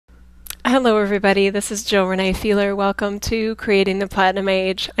Hello, everybody. This is Jill Renee Feeler. Welcome to Creating the Platinum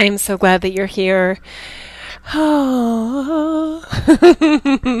Age. I am so glad that you're here. Oh.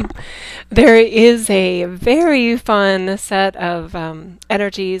 There is a very fun set of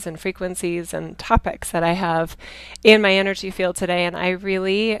energies and frequencies and topics that I have in my energy field today, and I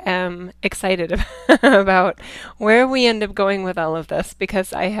really am excited about where we end up going with all of this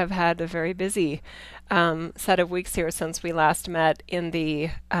because I have had a very busy set of weeks here since we last met in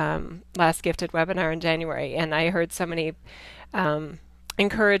the last gifted webinar in January, and I heard so many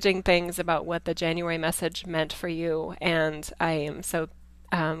encouraging things about what the January message meant for you, and I am so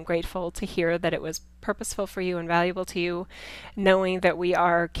grateful to hear that it was purposeful for you and valuable to you, knowing that we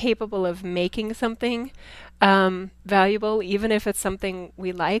are capable of making something valuable, even if it's something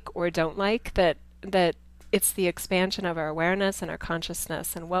we like or don't like, that it's the expansion of our awareness and our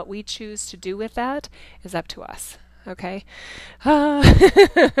consciousness, and what we choose to do with that is up to us. Okay?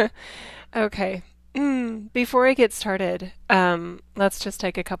 Okay. Before I get started, let's just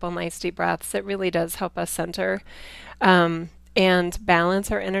take a couple nice deep breaths. It really does help us center and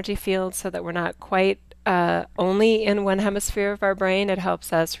balance our energy field so that we're not quite only in one hemisphere of our brain. It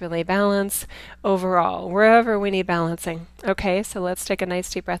helps us really balance overall, wherever we need balancing. Okay, so let's take a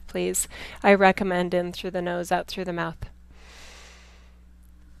nice deep breath, please. I recommend in through the nose, out through the mouth.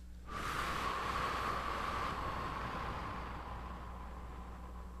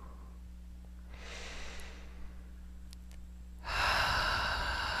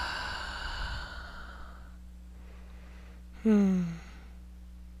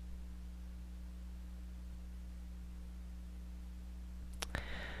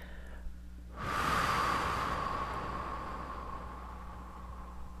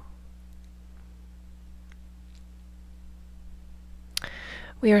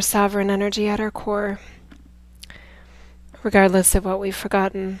 We are sovereign energy at our core, regardless of what we've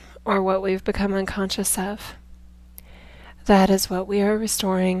forgotten or what we've become unconscious of. That is what we are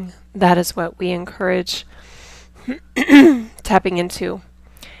restoring. That is what we encourage tapping into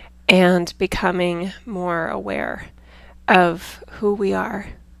and becoming more aware of who we are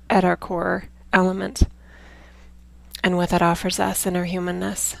at our core element and what that offers us in our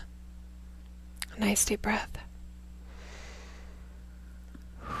humanness. A nice deep breath.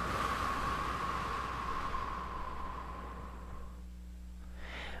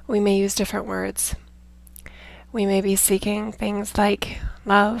 We may use different words. We may be seeking things like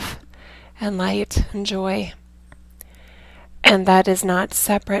love and light and joy. And that is not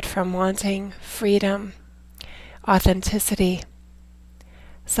separate from wanting freedom, authenticity,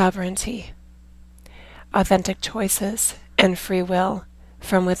 sovereignty, authentic choices, and free will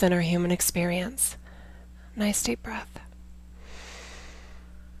from within our human experience. Nice deep breath.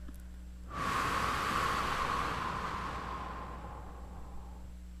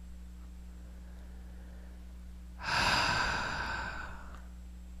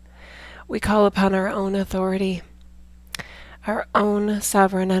 We call upon our own authority, our own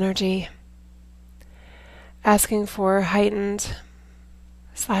sovereign energy, asking for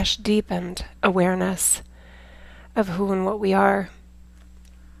heightened/deepened awareness of who and what we are,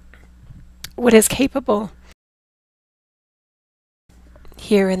 what is capable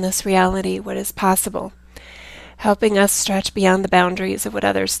here in this reality, what is possible, helping us stretch beyond the boundaries of what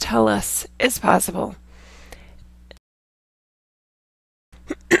others tell us is possible.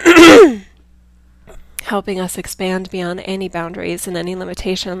 Helping us expand beyond any boundaries and any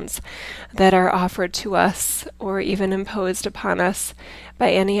limitations that are offered to us or even imposed upon us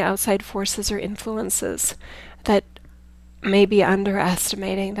by any outside forces or influences that may be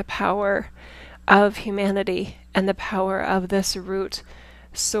underestimating the power of humanity and the power of this root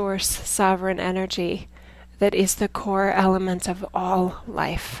source sovereign energy that is the core element of all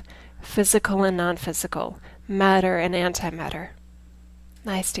life, physical and non-physical, matter and antimatter.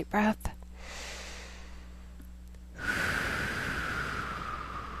 Nice deep breath.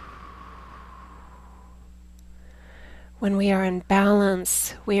 When we are in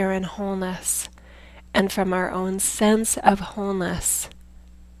balance, we are in wholeness. And from our own sense of wholeness,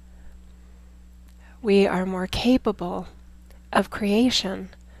 we are more capable of creation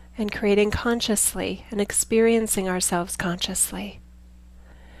and creating consciously and experiencing ourselves consciously.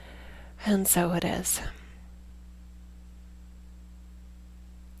 And so it is.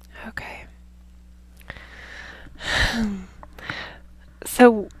 Okay.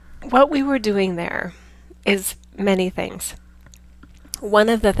 So what we were doing there is many things. One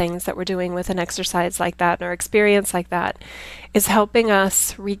of the things that we're doing with an exercise like that and our experience like that is helping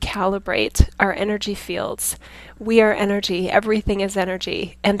us recalibrate our energy fields. We are energy, everything is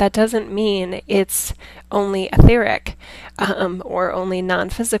energy, and that doesn't mean it's only etheric or only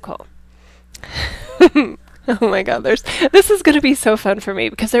non-physical. Oh my God, this is going to be so fun for me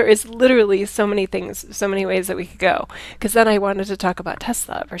because there is literally so many things, so many ways that we could go. Because then I wanted to talk about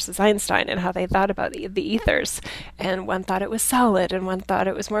Tesla versus Einstein and how they thought about the ethers, and one thought it was solid, and one thought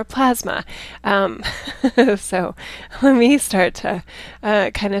it was more plasma. Um, so let me start to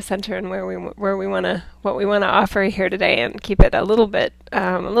kind of center in where we want to what we want to offer here today, and keep it a little bit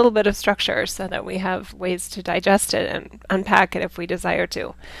of structure so that we have ways to digest it and unpack it if we desire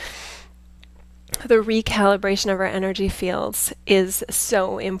to. The recalibration of our energy fields is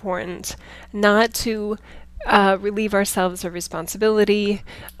so important, not to relieve ourselves of responsibility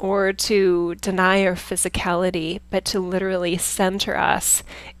or to deny our physicality, but to literally center us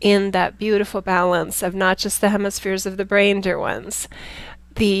in that beautiful balance of not just the hemispheres of the brain, dear ones,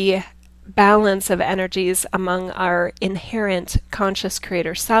 the balance of energies among our inherent conscious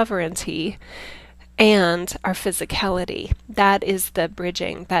creator sovereignty and our physicality. That is the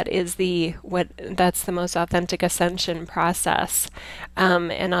bridging. That's the most authentic ascension process.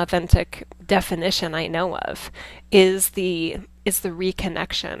 An authentic definition I know of is the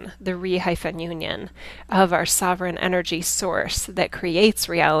reconnection, the re-union of our sovereign energy source that creates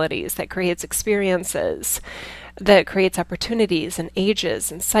realities, that creates experiences, that creates opportunities and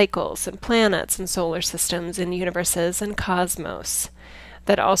ages and cycles and planets and solar systems and universes and cosmos,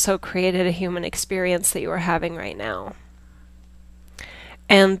 that also created a human experience that you are having right now.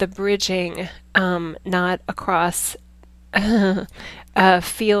 And the bridging, not across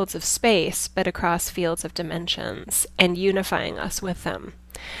fields of space, but across fields of dimensions, and unifying us with them.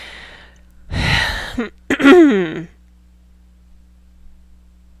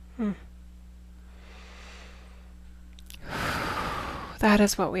 That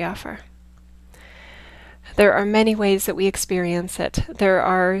is what we offer. There are many ways that we experience it. There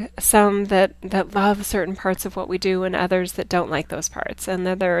are some that love certain parts of what we do and others that don't like those parts. And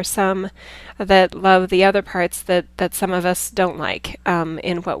then there are some that love the other parts that some of us don't like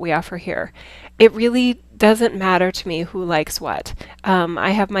in what we offer here. It really doesn't matter to me who likes what.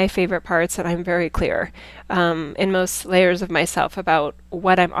 I have my favorite parts, and I'm very clear in most layers of myself about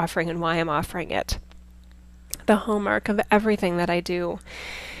what I'm offering and why I'm offering it. The hallmark of everything that I do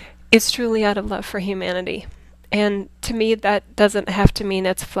is truly out of love for humanity. And to me, that doesn't have to mean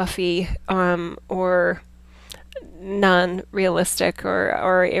it's fluffy or non-realistic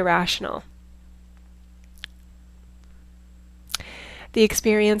or irrational. The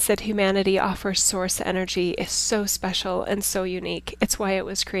experience that humanity offers source energy is so special and so unique. It's why it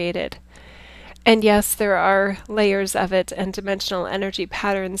was created. And yes, there are layers of it and dimensional energy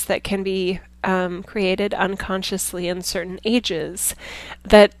patterns that can be created unconsciously in certain ages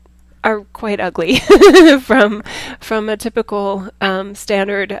that are quite ugly from a typical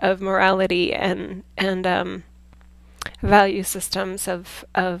standard of morality and value systems of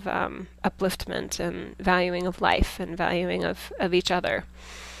upliftment and valuing of life and valuing of each other.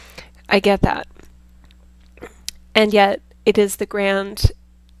 I get that. And yet it is the grand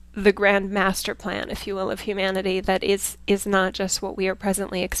master plan, if you will, of humanity that is not just what we are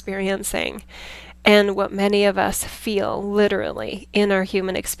presently experiencing. And what many of us feel literally in our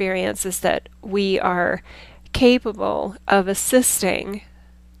human experience is that we are capable of assisting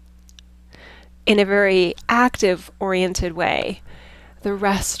in a very active oriented way the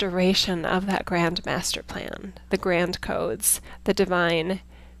restoration of that grand master plan, the grand codes, the divine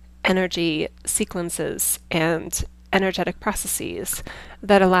energy sequences and energetic processes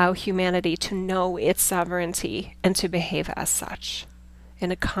that allow humanity to know its sovereignty and to behave as such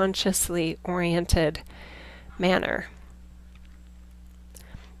in a consciously oriented manner.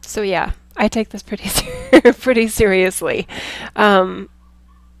 So yeah, I take this pretty seriously. I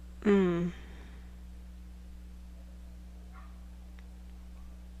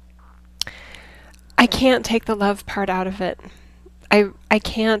can't take the love part out of it. I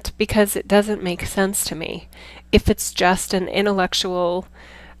can't, because it doesn't make sense to me. If it's just an intellectual,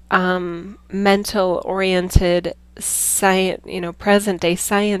 mental oriented present day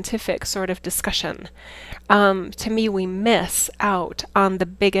scientific sort of discussion. To me, we miss out on the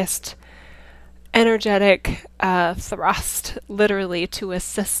biggest energetic thrust, literally, to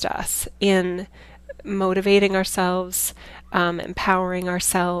assist us in motivating ourselves, empowering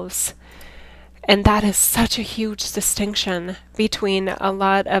ourselves. And that is such a huge distinction between a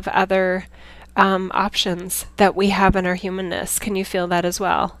lot of other options that we have in our humanness. Can you feel that as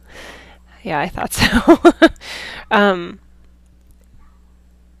well? Yeah, I thought so.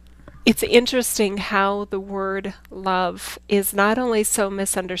 It's interesting how the word love is not only so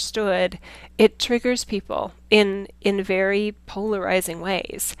misunderstood, it triggers people in very polarizing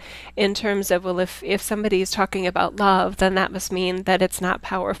ways. In terms of, well, if somebody is talking about love, then that must mean that it's not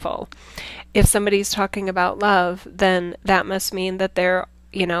powerful. If somebody's talking about love, then that must mean that they're,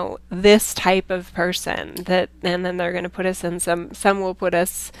 this type of person, that, and then they're going to put us in some will put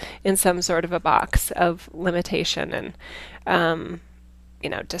us in some sort of a box of limitation and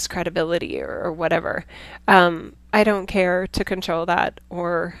discredibility or whatever. I don't care to control that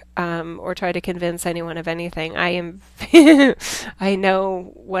or try to convince anyone of anything. I am I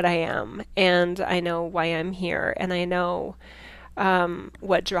know what I am, and I know why I'm here, and I know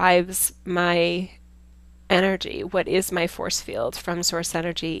what drives my energy, what is my force field from source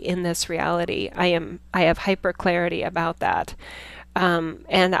energy in this reality. I have hyper clarity about that.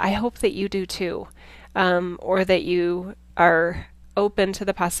 And I hope that you do too, or that you are open to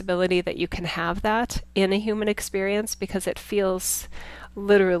the possibility that you can have that in a human experience, because it feels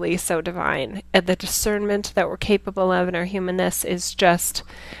literally so divine. And the discernment that we're capable of in our humanness is just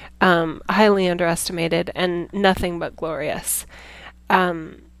highly underestimated and nothing but glorious.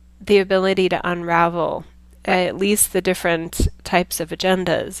 The ability to unravel at least the different types of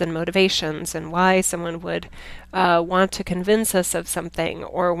agendas and motivations and why someone would want to convince us of something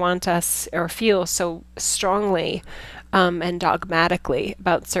or want us or feel so strongly and dogmatically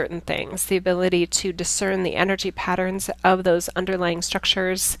about certain things. The ability to discern the energy patterns of those underlying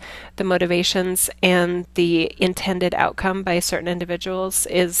structures, the motivations, and the intended outcome by certain individuals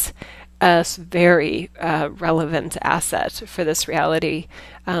is a very relevant asset for this reality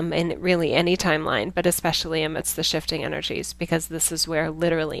in really any timeline, but especially amidst the shifting energies, because this is where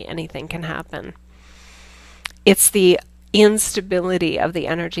literally anything can happen. It's the instability of the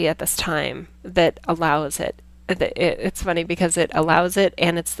energy at this time that allows it. It's funny because it allows it,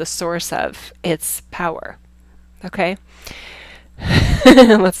 and it's the source of its power. Okay?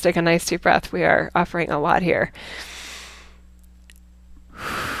 Let's take a nice deep breath. We are offering a lot here.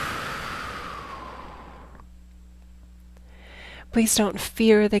 Please don't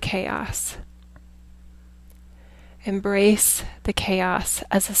fear the chaos. Embrace the chaos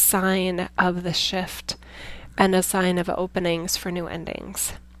as a sign of the shift and a sign of openings for new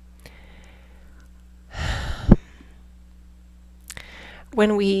endings.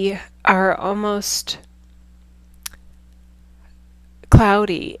 When we are almost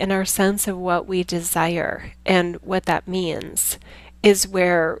cloudy in our sense of what we desire and what that means, is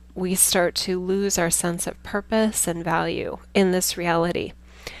where we start to lose our sense of purpose and value in this reality.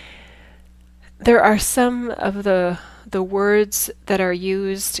 There are some of the words that are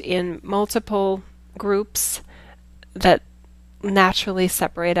used in multiple groups that naturally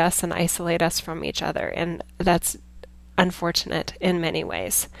separate us and isolate us from each other, and that's unfortunate in many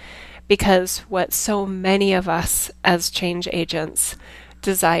ways, because what so many of us as change agents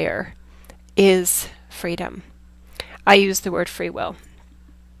desire is freedom. I use the word free will.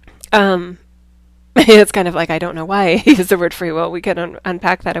 It's kind of like, I don't know why I use the word free will. We can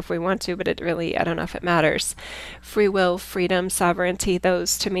unpack that if we want to, but it really, I don't know if it matters. Free will, freedom, sovereignty,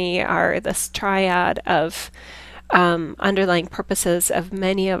 those to me are this triad of underlying purposes of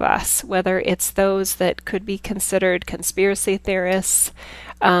many of us, whether it's those that could be considered conspiracy theorists,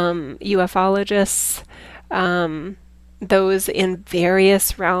 ufologists, those in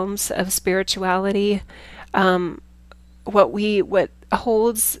various realms of spirituality. What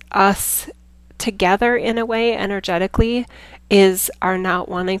holds us together in a way energetically is our not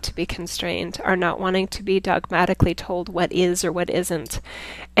wanting to be constrained, our not wanting to be dogmatically told what is or what isn't.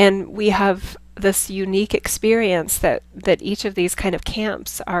 And we have this unique experience that each of these kind of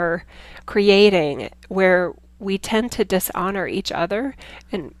camps are creating, where we tend to dishonor each other.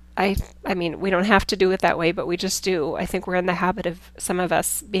 And I mean, we don't have to do it that way, but we just do. I think we're in the habit of some of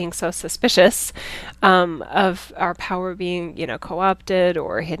us being so suspicious of our power being, co-opted,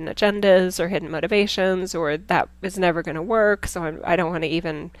 or hidden agendas or hidden motivations, or that is never going to work, so I don't want to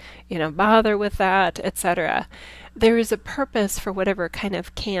even, bother with that, etc. There is a purpose for whatever kind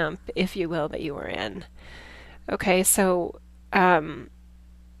of camp, if you will, that you are in. Okay, so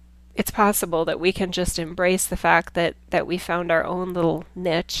it's possible that we can just embrace the fact that we found our own little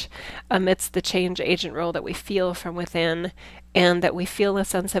niche amidst the change agent role that we feel from within, and that we feel a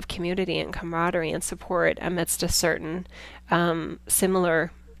sense of community and camaraderie and support amidst a certain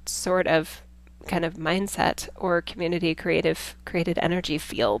similar sort of kind of mindset or community created energy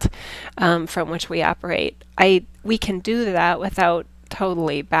field from which we operate. We can do that without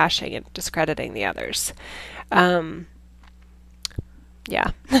totally bashing and discrediting the others.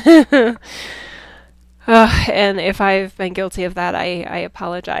 Yeah. And if I've been guilty of that, I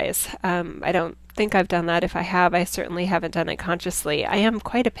apologize. I don't think I've done that. If I have, I certainly haven't done it consciously. I am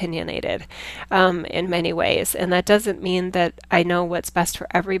quite opinionated in many ways, and that doesn't mean that I know what's best for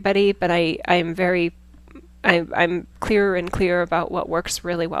everybody, but I'm clearer and clearer about what works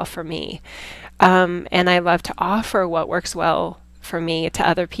really well for me. And I love to offer what works well for me to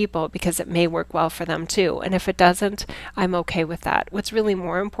other people because it may work well for them too. And if it doesn't, I'm okay with that. What's really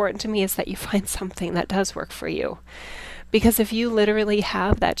more important to me is that you find something that does work for you. Because if you literally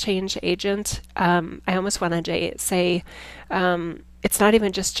have that change agent, I almost want to say it's not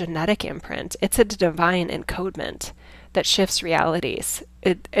even just genetic imprint, it's a divine encodement that shifts realities.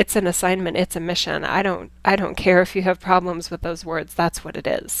 It's an assignment, it's a mission. I don't care if you have problems with those words, that's what it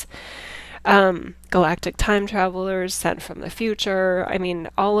is. Galactic time travelers sent from the future. I mean,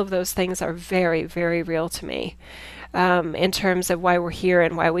 all of those things are very, very real to me in terms of why we're here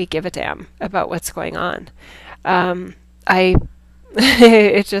and why we give a damn about what's going on. I,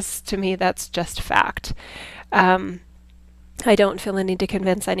 it just, to me, that's just fact. I don't feel a need to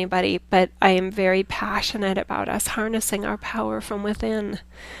convince anybody, but I am very passionate about us harnessing our power from within.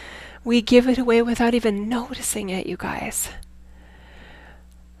 We give it away without even noticing it, you guys.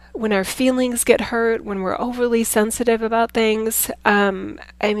 When our feelings get hurt, when we're overly sensitive about things,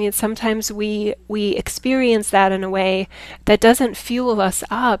 sometimes we experience that in a way that doesn't fuel us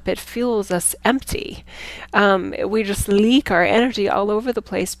up, it fuels us empty. We just leak our energy all over the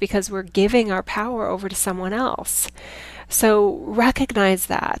place because we're giving our power over to someone else. So recognize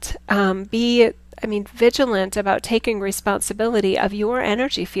that. Be vigilant about taking responsibility of your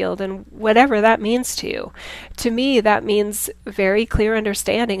energy field and whatever that means to you. To me, that means very clear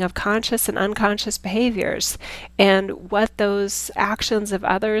understanding of conscious and unconscious behaviors and what those actions of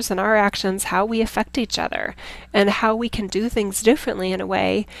others and our actions, how we affect each other and how we can do things differently in a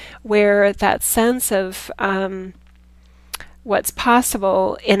way where that sense of what's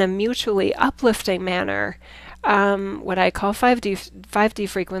possible in a mutually uplifting manner, what I call 5D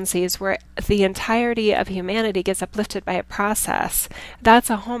frequencies, where the entirety of humanity gets uplifted by a process. That's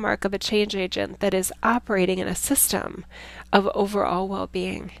a hallmark of a change agent that is operating in a system of overall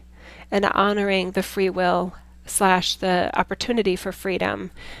well-being and honoring the free will / the opportunity for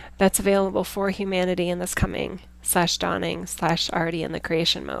freedom that's available for humanity in this coming / dawning / already in the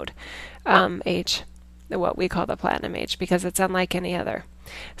creation mode age, what we call the platinum age, because it's unlike any other.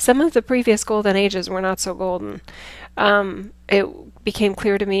 Some of the previous golden ages were not so golden. It became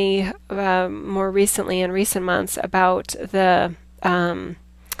clear to me more recently in recent months about the I'm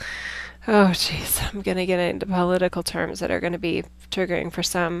going to get into political terms that are going to be triggering for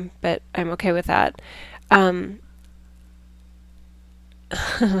some, but I'm okay with that. God,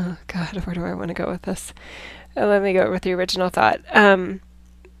 where do I want to go with this? Let me go with the original thought. The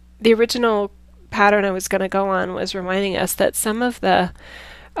original pattern I was going to go on was reminding us that some of the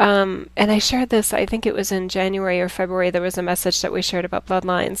and I shared this, I think it was in January or February, there was a message that we shared about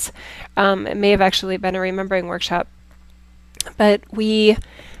bloodlines. It may have actually been a remembering workshop, but we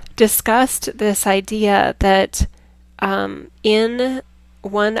discussed this idea that in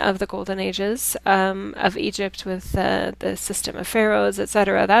one of the golden ages of Egypt with the system of pharaohs,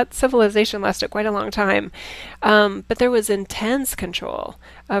 etc., that civilization lasted quite a long time, but there was intense control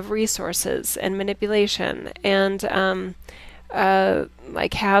of resources and manipulation and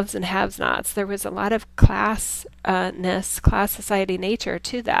like haves and have-nots. There was a lot of class society nature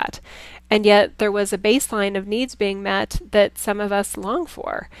to that. And yet there was a baseline of needs being met that some of us long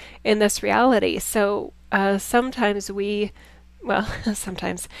for in this reality. So sometimes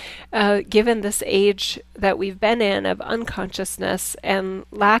given this age that we've been in of unconsciousness and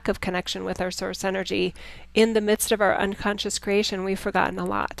lack of connection with our source energy, in the midst of our unconscious creation, we've forgotten a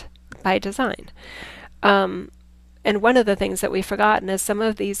lot by design. And one of the things that we've forgotten is some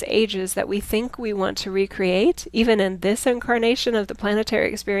of these ages that we think we want to recreate, even in this incarnation of the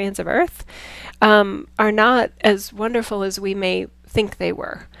planetary experience of Earth, are not as wonderful as we may think they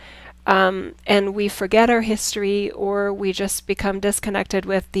were. And we forget our history, or we just become disconnected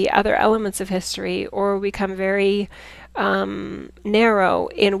with the other elements of history, or we become very narrow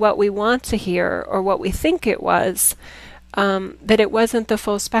in what we want to hear or what we think it was. That it wasn't the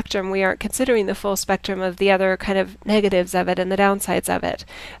full spectrum. We aren't considering the full spectrum of the other kind of negatives of it and the downsides of it.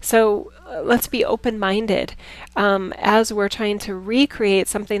 So let's be open-minded as we're trying to recreate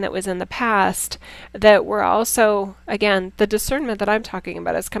something that was in the past, that we're also, again, the discernment that I'm talking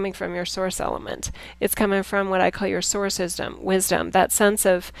about is coming from your source element. It's coming from what I call your source wisdom, that sense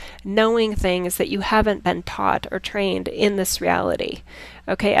of knowing things that you haven't been taught or trained in this reality.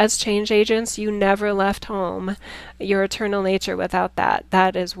 Okay, as change agents, you never left home, your eternal nature, without that.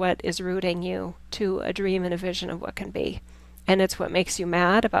 That is what is rooting you to a dream and a vision of what can be. And it's what makes you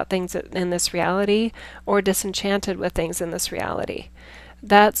mad about things in this reality, or disenchanted with things in this reality.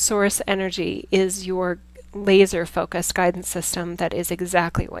 That source energy is your laser focused guidance system that is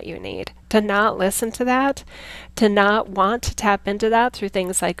exactly what you need. To not listen to that, to not want to tap into that through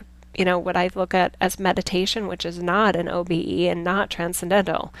things like, what I look at as meditation, which is not an OBE and not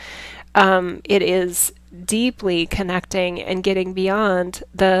transcendental. It is deeply connecting and getting beyond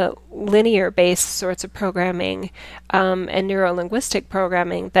the linear-based sorts of programming and neuro-linguistic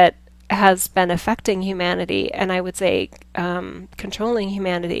programming that has been affecting humanity, and I would say controlling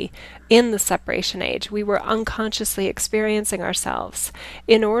humanity in the separation age. We were unconsciously experiencing ourselves.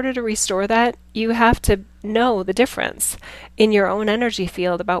 In order to restore that, you have to know the difference in your own energy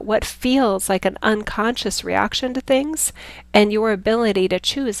field about what feels like an unconscious reaction to things and your ability to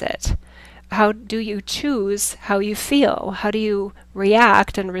choose it. How do you choose how you feel? How do you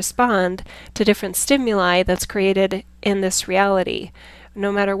react and respond to different stimuli that's created in this reality?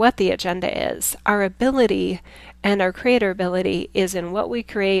 No matter what the agenda is, our ability and our creator ability is in what we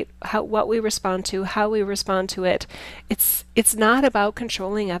create, what we respond to, how we respond to it. It's not about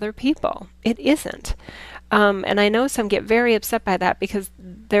controlling other people. It isn't. And I know some get very upset by that, because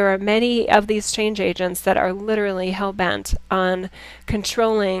there are many of these change agents that are literally hell-bent on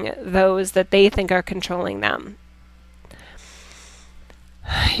controlling those that they think are controlling them.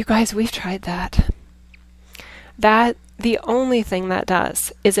 You guys, we've tried that. The only thing that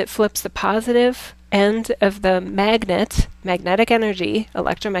does is it flips the positive end of the magnetic energy,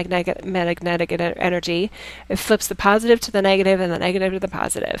 electromagnetic energy. It flips the positive to the negative and the negative to the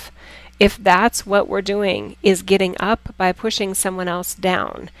positive. If that's what we're doing, is getting up by pushing someone else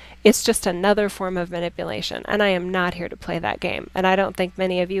down, it's just another form of manipulation. And I am not here to play that game. And I don't think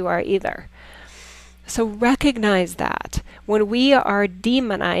many of you are either. So recognize that when we are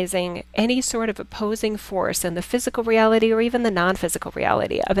demonizing any sort of opposing force in the physical reality or even the non-physical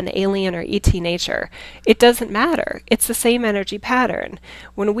reality of an alien or ET nature, it doesn't matter. It's the same energy pattern.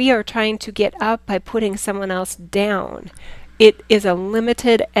 When we are trying to get up by putting someone else down, it is a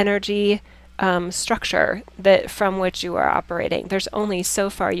limited energy structure from which you are operating. There's only so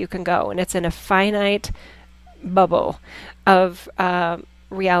far you can go, and it's in a finite bubble of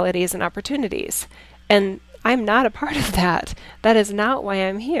realities and opportunities. And I'm not a part of that. That is not why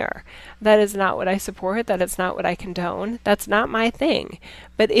I'm here. That is not what I support. That is not what I condone. That's not my thing.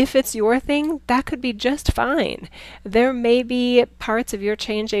 But if it's your thing, that could be just fine. There may be parts of your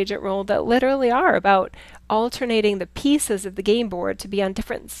change agent role that literally are about alternating the pieces of the game board to be on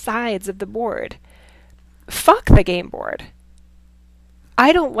different sides of the board. Fuck the game board.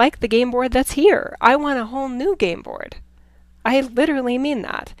 I don't like the game board that's here. I want a whole new game board. I literally mean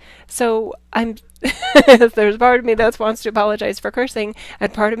that. So there's part of me that wants to apologize for cursing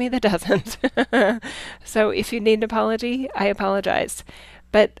and part of me that doesn't. So if you need an apology, I apologize.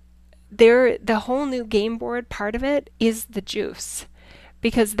 But the whole new game board part of it is the juice.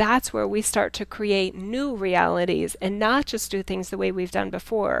 Because that's where we start to create new realities and not just do things the way we've done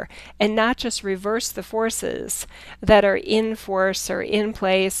before, and not just reverse the forces that are in force or in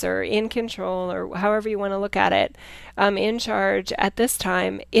place or in control or however you want to look at it, in charge at this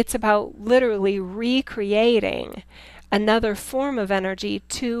time. It's about literally recreating another form of energy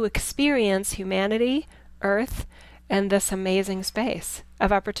to experience humanity, Earth, and this amazing space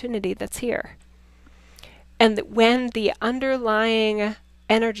of opportunity that's here. And when the underlying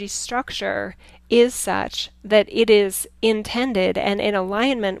energy structure is such that it is intended and in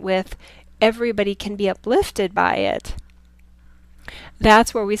alignment with everybody can be uplifted by it,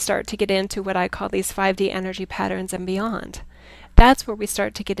 that's where we start to get into what I call these 5D energy patterns and beyond. That's where we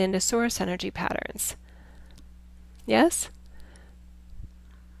start to get into source energy patterns. Yes?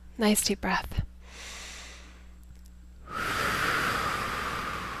 Nice deep breath.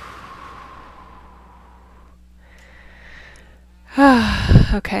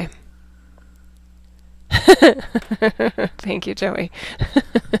 Okay. Thank you, Joey.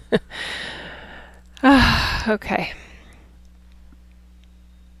 Okay.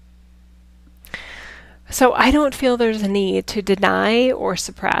 So I don't feel there's a need to deny or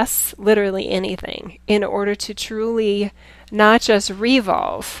suppress literally anything in order to truly not just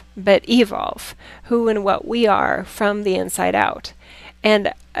revolve, but evolve who and what we are from the inside out.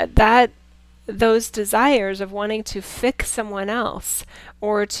 And that those desires of wanting to fix someone else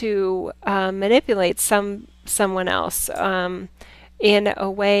or to manipulate someone else in a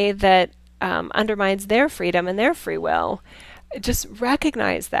way that undermines their freedom and their free will, just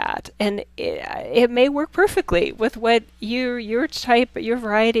recognize that, and it may work perfectly with what your type, your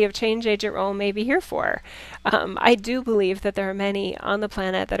variety of change agent role may be here for. I do believe that there are many on the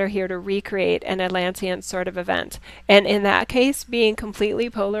planet that are here to recreate an Atlantean sort of event, and in that case, being completely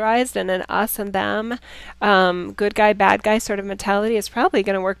polarized and an us and them, good guy, bad guy sort of mentality is probably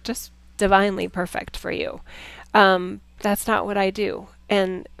going to work just divinely perfect for you. That's not what I do.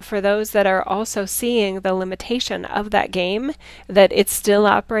 And for those that are also seeing the limitation of that game, that it's still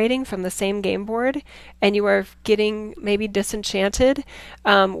operating from the same game board, and you are getting maybe disenchanted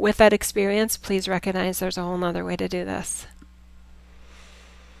with that experience, please recognize there's a whole nother way to do this.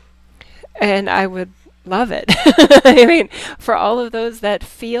 And I would love it. I mean, for all of those that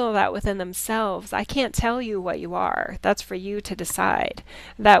feel that within themselves, I can't tell you what you are. That's for you to decide.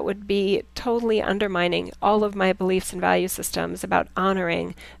 That would be totally undermining all of my beliefs and value systems about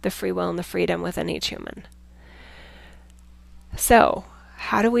honoring the free will and the freedom within each human. So,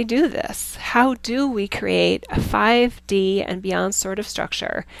 how do we do this? How do we create a 5D and beyond sort of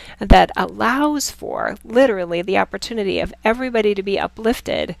structure that allows for literally the opportunity of everybody to be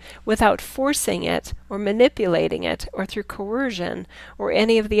uplifted without forcing it or manipulating it or through coercion or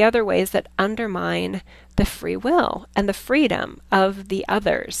any of the other ways that undermine the free will and the freedom of the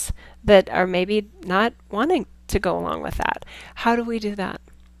others that are maybe not wanting to go along with that? How do we do that?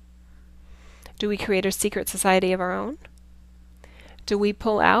 Do we create a secret society of our own? Do we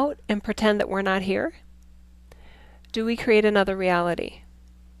pull out and pretend that we're not here? Do we create another reality?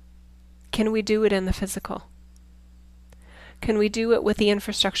 Can we do it in the physical? Can we do it with the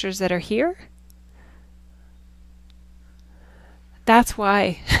infrastructures that are here? That's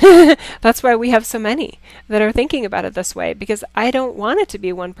why that's why we have so many that are thinking about it this way, because I don't want it to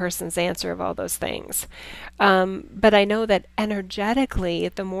be one person's answer of all those things. But I know that energetically,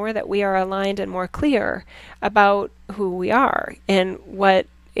 the more that we are aligned and more clear about who we are and what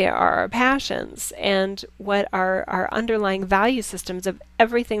are our passions and what are our underlying value systems of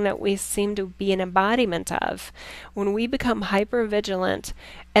everything that we seem to be an embodiment of, when we become hyper vigilant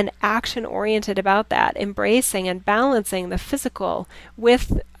and action oriented about that, embracing and balancing the physical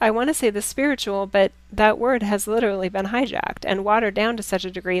with, I want to say, the spiritual, but that word has literally been hijacked and watered down to such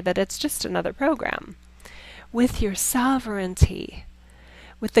a degree that it's just another program. With your sovereignty,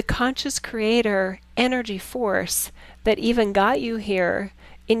 with the conscious creator energy force that even got you here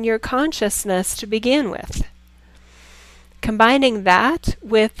in your consciousness to begin with. Combining that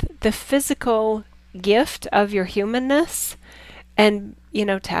with the physical gift of your humanness and,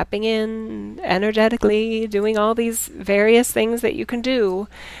 tapping in energetically, doing all these various things that you can do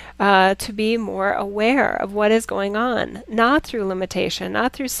to be more aware of what is going on, not through limitation,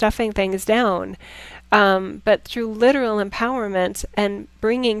 not through stuffing things down, but through literal empowerment and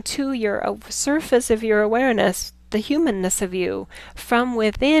bringing to your surface of your awareness the humanness of you from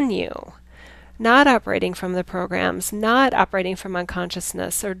within you, not operating from the programs, not operating from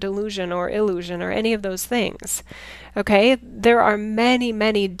unconsciousness or delusion or illusion or any of those things. Okay? There are many,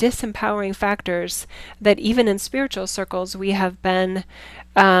 many disempowering factors that even in spiritual circles we have been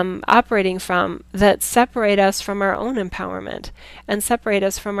operating from that separate us from our own empowerment and separate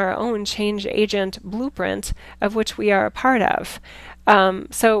us from our own change agent blueprint of which we are a part of.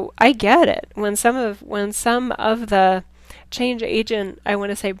 So I get it when some of the change agent, I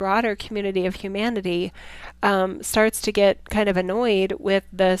want to say broader community of humanity, starts to get kind of annoyed with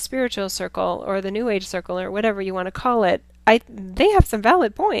the spiritual circle or the New Age circle or whatever you want to call it. They have some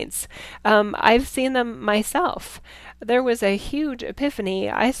valid points. I've seen them myself. There was a huge epiphany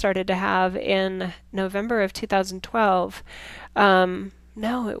I started to have in November of 2012.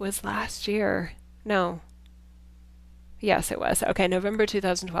 No, it was last year. No. Yes, it was. Okay, November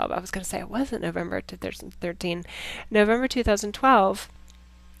 2012. I was going to say it wasn't November 2013. November 2012,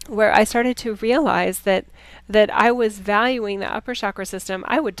 where I started to realize that I was valuing the upper chakra system.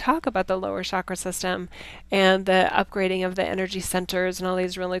 I would talk about the lower chakra system and the upgrading of the energy centers and all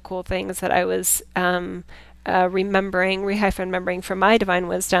these really cool things that I was remembering from my divine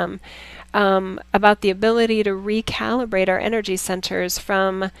wisdom about the ability to recalibrate our energy centers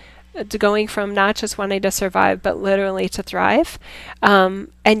to going from not just wanting to survive, but literally to thrive. And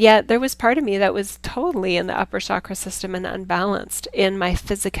yet there was part of me that was totally in the upper chakra system and unbalanced in my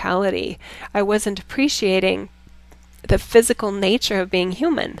physicality. I wasn't appreciating the physical nature of being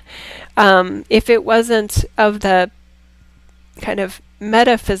human. If it wasn't of the kind of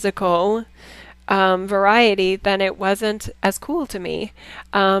metaphysical variety, then it wasn't as cool to me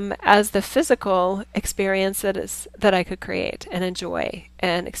as the physical experience that I could create and enjoy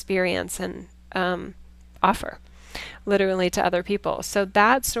and experience and offer literally to other people. So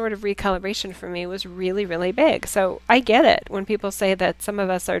that sort of recalibration for me was really, really big. So I get it when people say that some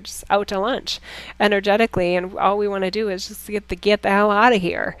of us are just out to lunch energetically and all we want to do is just get the hell out of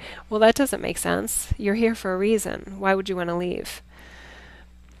here. Well, that doesn't make sense. You're here for a reason. Why would you want to leave?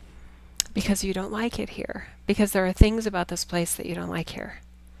 Because you don't like it here. Because there are things about this place that you don't like here.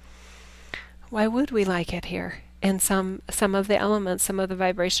 Why would we like it here? And some of the elements, some of the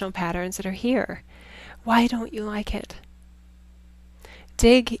vibrational patterns that are here. Why don't you like it?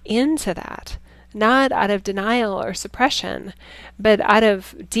 Dig into that, not out of denial or suppression, but out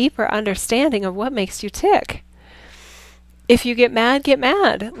of deeper understanding of what makes you tick. If you get mad, get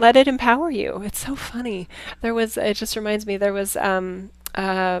mad. Let it empower you. It's so funny. It just reminds me, there was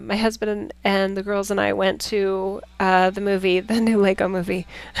my husband and the girls and I went to the movie, the new Lego movie.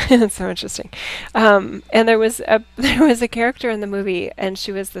 It's so interesting. And there was a character in the movie, and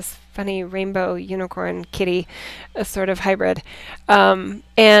she was this funny rainbow unicorn kitty, a sort of hybrid. And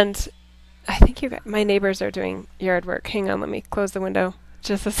I think my neighbors are doing yard work. Hang on, let me close the window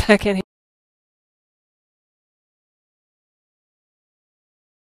just a second.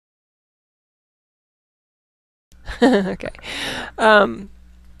 Okay.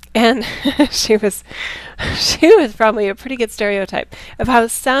 And she was probably a pretty good stereotype of how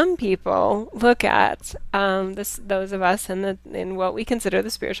some people look at those of us in what we consider the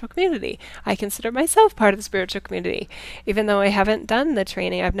spiritual community. I consider myself part of the spiritual community, even though I haven't done the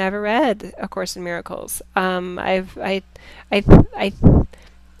training. I've never read A Course in Miracles. I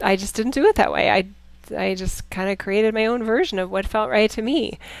just didn't do it that way. I just kind of created my own version of what felt right to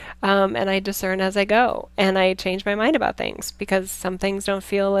me. And I discern as I go. And I change my mind about things because some things don't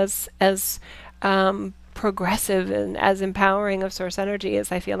feel as progressive and as empowering of source energy as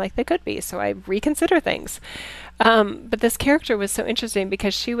I feel like they could be. So I reconsider things. But this character was so interesting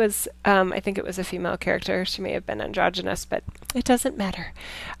because she was, I think it was a female character. She may have been androgynous, but it doesn't matter.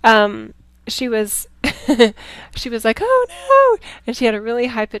 She was she was like, oh no, and she had a really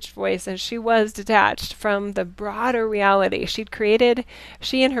high-pitched voice, and she was detached from the broader reality. She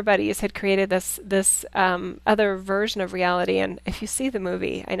and her buddies had created this other version of reality. And if you see the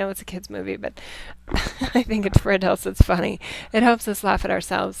movie, I know it's a kids movie, but I think it's for adults. It's funny. It helps us laugh at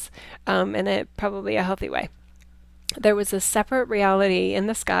ourselves in a probably a healthy way. There was a separate reality in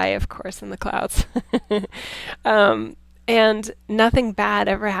the sky, of course, in the clouds. And nothing bad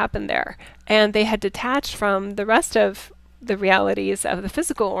ever happened there. And they had detached from the rest of the realities of the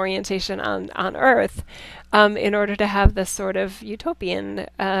physical orientation on Earth in order to have this sort of utopian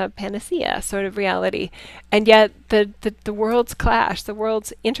panacea sort of reality. And yet the worlds clash, the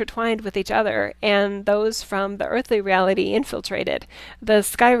worlds intertwined with each other, and those from the earthly reality infiltrated the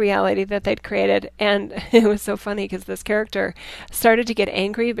sky reality that they'd created. And it was so funny because this character started to get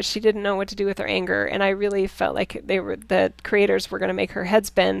angry, but she didn't know what to do with her anger. And I really felt like the creators were going to make her head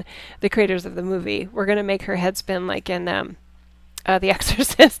spin, the creators of the movie were going to make her head spin like in The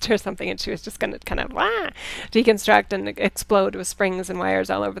Exorcist or something, and she was just going to kind of deconstruct and explode with springs and wires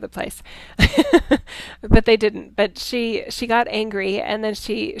all over the place. But they didn't. But she got angry, and then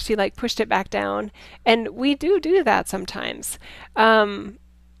she like pushed it back down. And we do that sometimes.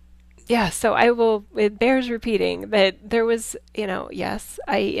 Yeah, so it bears repeating that there was, yes,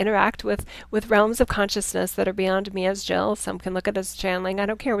 I interact with realms of consciousness that are beyond me as Jill. Some can look at it as channeling. I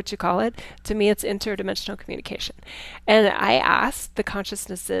don't care what you call it. To me, it's interdimensional communication. And I ask the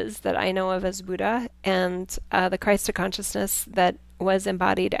consciousnesses that I know of as Buddha and the Christ of consciousness that was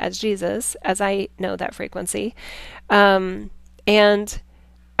embodied as Jesus, as I know that frequency. And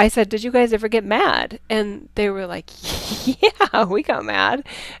I said, did you guys ever get mad? And they were like, yeah, we got mad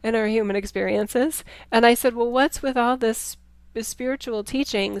in our human experiences. And I said, well, what's with all this spiritual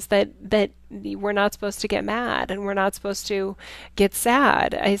teachings that we're not supposed to get mad and we're not supposed to get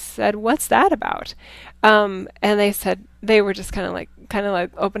sad? I said, what's that about? And they were just kind of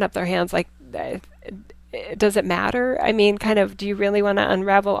like open up their hands like, does it matter? I mean, kind of, do you really want to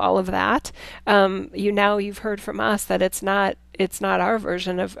unravel all of that? You've heard from us that it's not our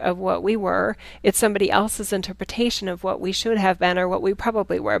version of what we were. It's somebody else's interpretation of what we should have been or what we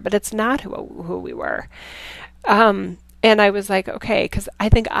probably were, but it's not who we were. And I was like, okay, because I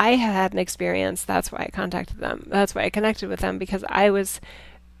think I had an experience. That's why I contacted them. That's why I connected with them, because I was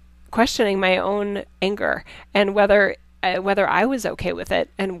questioning my own anger and whether whether I was okay with it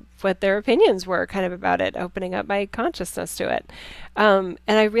and what their opinions were kind of about it, opening up my consciousness to it. And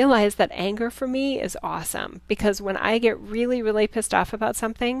I realized that anger for me is awesome, because when I get really, really pissed off about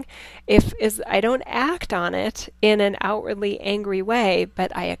something, if is I don't act on it in an outwardly angry way,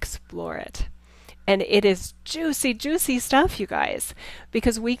 but I explore it. And it is juicy, juicy stuff, you guys,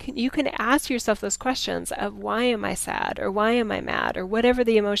 because you can ask yourself those questions of why am I sad, or why am I mad, or whatever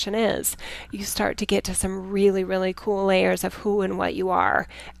the emotion is. You start to get to some really, really cool layers of who and what you are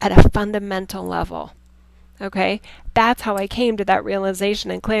at a fundamental level. Okay, that's how I came to that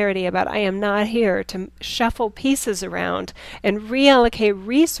realization and clarity about I am not here to shuffle pieces around and reallocate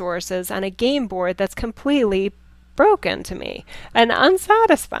resources on a game board that's completely broken to me and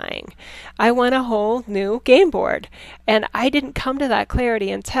unsatisfying. I want a whole new game board. And I didn't come to that clarity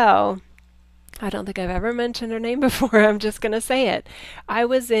until, I don't think I've ever mentioned her name before, I'm just going to say it. I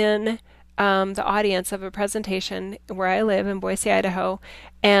was in the audience of a presentation where I live in Boise, Idaho,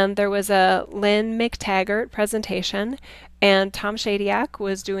 and there was a Lynn McTaggart presentation, and Tom Shadyac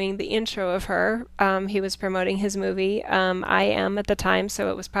was doing the intro of her. He was promoting his movie, I Am, at the time, so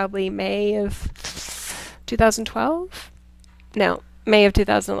it was probably May of 2012? No, May of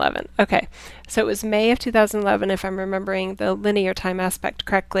 2011. Okay, so it was May of 2011, if I'm remembering the linear time aspect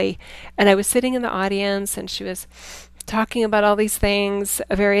correctly. And I was sitting in the audience, and she was talking about all these things,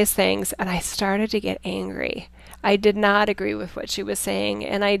 various things, and I started to get angry. I did not agree with what she was saying,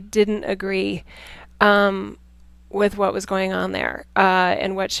 and I didn't agree with what was going on there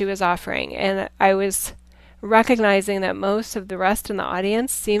and what she was offering. And I was recognizing that most of the rest in the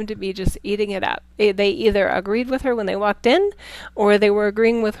audience seemed to be just eating it up. They either agreed with her when they walked in, or they were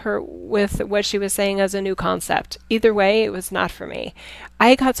agreeing with her with what she was saying as a new concept. Either way, it was not for me.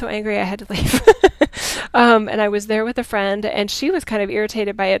 I got so angry I had to leave. And I was there with a friend, and she was kind of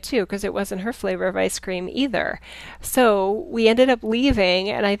irritated by it too, because it wasn't her flavor of ice cream either. So we ended up leaving,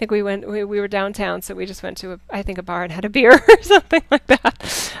 and I think we were downtown, so we just went to a bar and had a beer or something like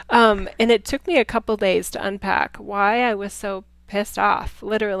that. And it took me a couple days to unpack why I was so pissed off,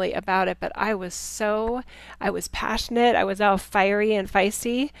 literally, about it. But I was passionate. I was all fiery and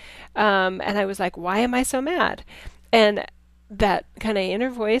feisty. And I was like, why am I so mad? And that kind of inner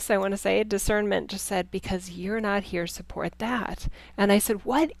voice, I want to say, discernment, just said, because you're not here to support that. And I said,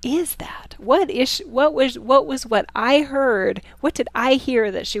 what is that? What was what I heard? What did I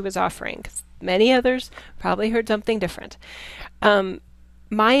hear that she was offering? 'Cause many others probably heard something different.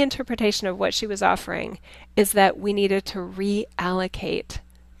 My interpretation of what she was offering is that we needed to reallocate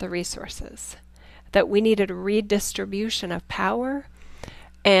the resources, that we needed a redistribution of power,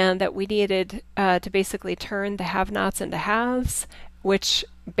 and that we needed to basically turn the have-nots into haves, which,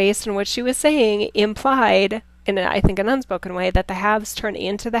 based on what she was saying, implied, in I think an unspoken way, that the haves turn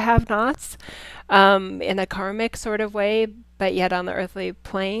into the have-nots in a karmic sort of way, but yet on the earthly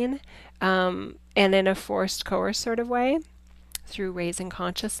plane, and in a forced, coerced sort of way, through raising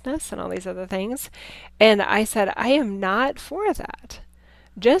consciousness and all these other things. And I said, I am not for that.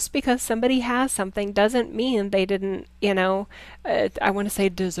 Just because somebody has something doesn't mean they didn't, I want to say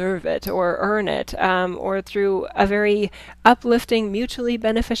deserve it or earn it, or through a very uplifting, mutually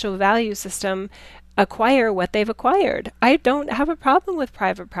beneficial value system, acquire what they've acquired. I don't have a problem with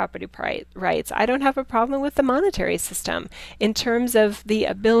private property rights. I don't have a problem with the monetary system in terms of the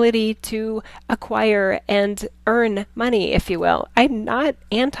ability to acquire and earn money, if you will. I'm not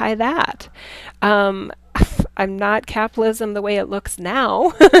anti that. I'm not capitalism the way it looks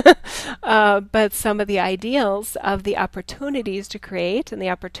now, but some of the ideals of the opportunities to create and the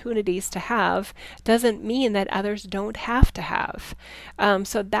opportunities to have doesn't mean that others don't have to have.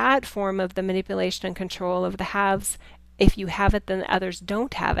 So that form of the manipulation and control of the haves, if you have it, then others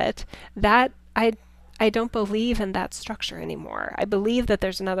don't have it, that I don't believe in that structure anymore. I believe that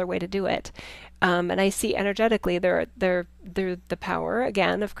there's another way to do it. And I see energetically they're the power,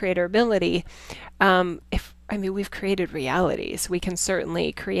 again, of creator ability. We've created realities. We can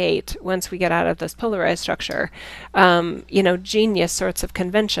certainly create, once we get out of this polarized structure, genius sorts of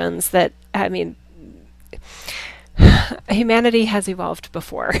conventions that, humanity has evolved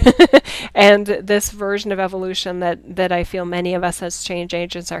before. And this version of evolution that I feel many of us as change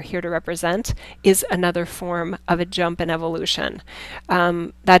agents are here to represent is another form of a jump in evolution.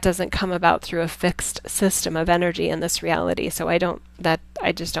 That doesn't come about through a fixed system of energy in this reality. So I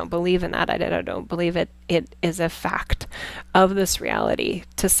just don't believe in that. I don't believe it is a fact of this reality.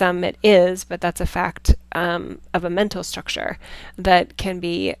 To some it is, but that's a fact of a mental structure that can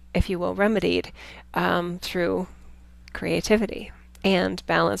be, if you will, remedied through creativity and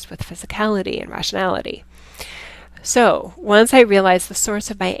balanced with physicality and rationality. So once I realized the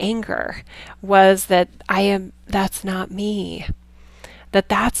source of my anger was that that's not me,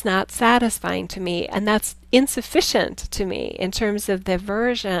 that's not satisfying to me, and that's insufficient to me in terms of the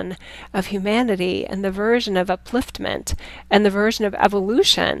version of humanity and the version of upliftment and the version of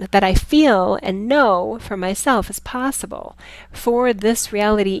evolution that I feel and know for myself is possible for this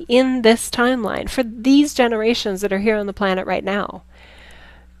reality in this timeline, for these generations that are here on the planet right now.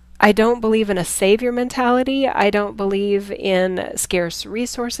 I don't believe in a savior mentality. I don't believe in scarce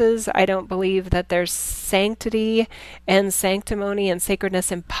resources. I don't believe that there's sanctity and sanctimony and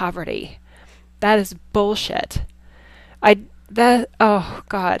sacredness in poverty. That is bullshit. Oh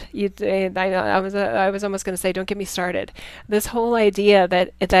God, I was almost going to say, don't get me started. This whole idea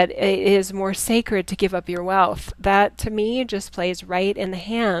that it is more sacred to give up your wealth, that to me just plays right in the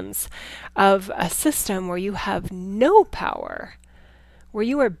hands of a system where you have no power, where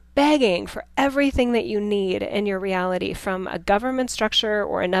you are begging for everything that you need in your reality from a government structure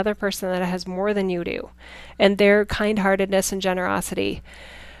or another person that has more than you do, and their kind-heartedness and generosity.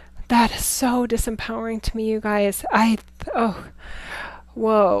 That is so disempowering to me, you guys. Oh,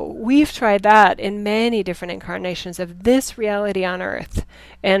 whoa, we've tried that in many different incarnations of this reality on Earth.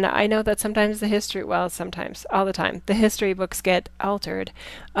 And I know that sometimes sometimes, all the time, the history books get altered,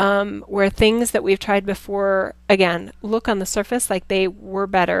 where things that we've tried before, again, look on the surface like they were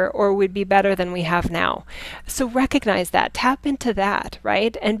better or would be better than we have now. So recognize that, tap into that,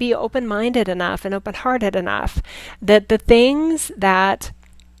 right? And be open-minded enough and open-hearted enough that the things that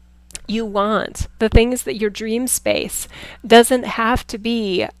you want, the things that your dream space doesn't have to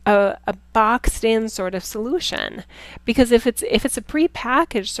be a boxed in sort of solution. Because if it's a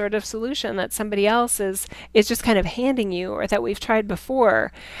prepackaged sort of solution that somebody else is just kind of handing you or that we've tried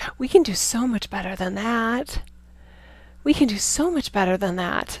before, we can do so much better than that. We can do so much better than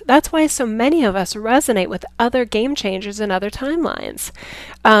that. That's why so many of us resonate with other game changers in other timelines.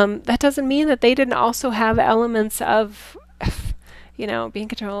 That doesn't mean that they didn't also have elements of being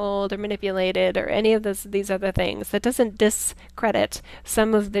controlled or manipulated or any of these other things. That doesn't discredit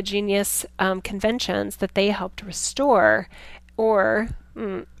some of the genius conventions that they helped restore or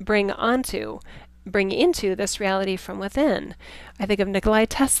bring into this reality from within. I think of Nikola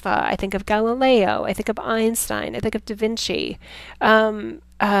Tesla, I think of Galileo, I think of Einstein, I think of Da Vinci,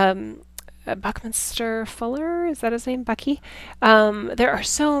 Buckminster Fuller, is that his name? Bucky? There are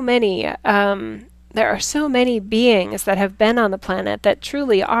so many beings that have been on the planet that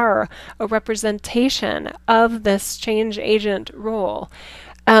truly are a representation of this change agent role.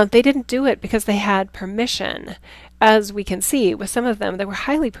 They didn't do it because they had permission. As we can see with some of them, they were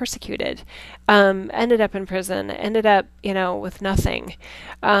highly persecuted, ended up in prison, ended up, with nothing,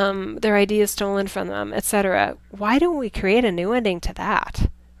 their ideas stolen from them, etc. Why don't we create a new ending to that,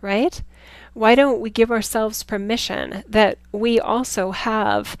 right? Why don't we give ourselves permission that we also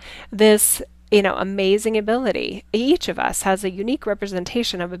have this amazing ability? Each of us has a unique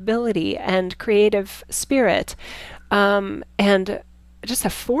representation of ability and creative spirit, and just a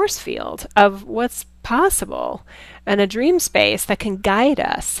force field of what's possible, and a dream space that can guide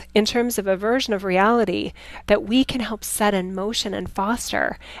us in terms of a version of reality that we can help set in motion and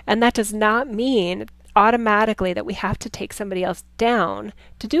foster. And that does not mean automatically that we have to take somebody else down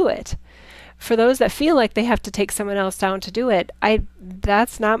to do it. For those that feel like they have to take someone else down to do it,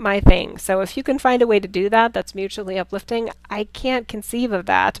 that's not my thing. So if you can find a way to do that that's mutually uplifting, I can't conceive of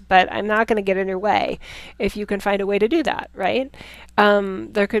that, but I'm not going to get in your way if you can find a way to do that, right?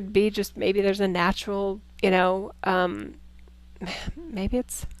 There could be maybe there's a natural, maybe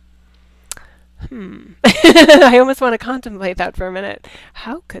it's, I almost want to contemplate that for a minute.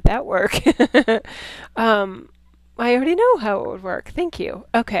 How could that work? I already know how it would work. Thank you.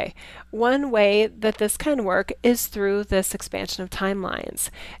 Okay. One way that this can work is through this expansion of timelines.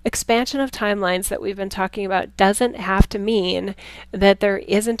 Expansion of timelines that we've been talking about doesn't have to mean that there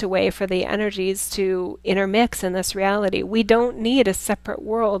isn't a way for the energies to intermix in this reality. We don't need a separate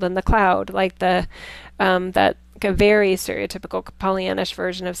world in the cloud like that a very stereotypical Pollyannish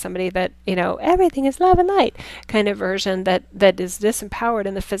version of somebody that, everything is love and light kind of version that is disempowered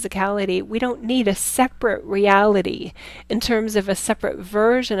in the physicality. We don't need a separate reality in terms of a separate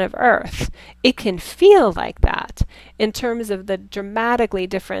version of Earth. It can feel like that in terms of the dramatically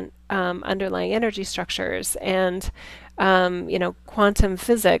different underlying energy structures and quantum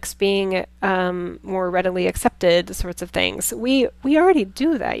physics being more readily accepted sorts of things. We already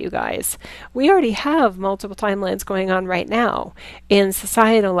do that, you guys. We already have multiple timelines going on right now in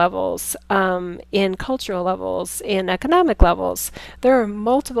societal levels, in cultural levels, in economic levels. There are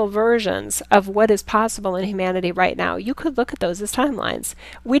multiple versions of what is possible in humanity right now. You could look at those as timelines.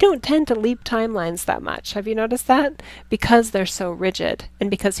 We don't tend to leap timelines that much. Have you noticed that? Because they're so rigid, and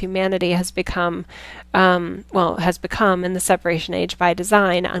because humanity has become in the separation age by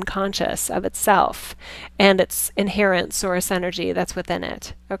design, unconscious of itself and its inherent source energy that's within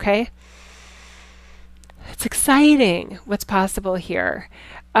it. Okay? It's exciting what's possible here.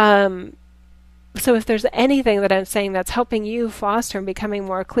 So if there's anything that I'm saying that's helping you foster and becoming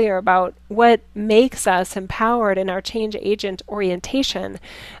more clear about what makes us empowered in our change agent orientation,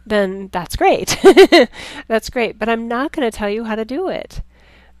 then that's great. That's great. But I'm not going to tell you how to do it,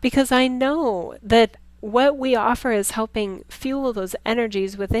 because I know that what we offer is helping fuel those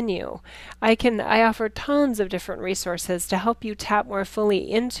energies within you. I offer tons of different resources to help you tap more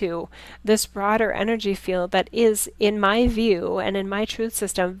fully into this broader energy field that is, in my view and in my truth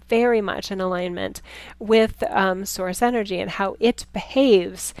system, very much in alignment with source energy and how it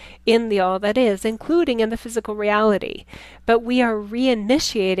behaves in the all that is, including in the physical reality. But we are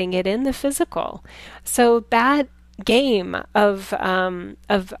reinitiating it in the physical. So that game of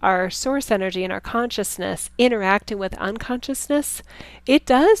our source energy and our consciousness interacting with unconsciousness, it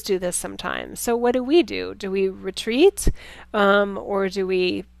does do this sometimes. So what do? Do we retreat, or do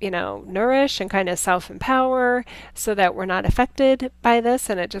we, nourish and kind of self-empower so that we're not affected by this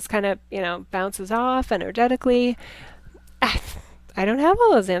and it just kind of, bounces off energetically? I don't have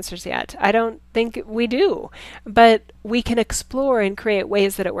all those answers yet. I don't think we do. But we can explore and create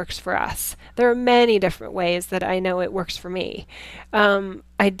ways that it works for us. There are many different ways that I know it works for me.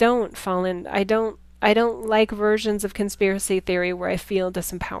 I don't like versions of conspiracy theory where I feel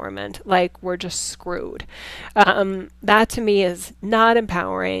disempowerment, like we're just screwed. That to me is not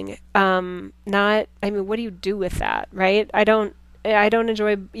empowering. What do you do with that, right? I don't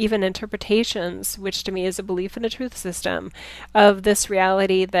enjoy even interpretations, which to me is a belief in a truth system of this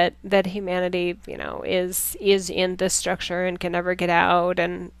reality that humanity, is in this structure and can never get out,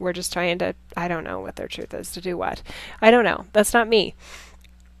 and we're just trying to, I don't know what their truth is to do what. I don't know. That's not me.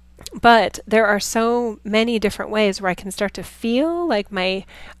 But there are so many different ways where I can start to feel like my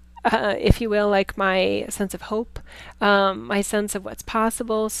if you will, like my sense of hope, my sense of what's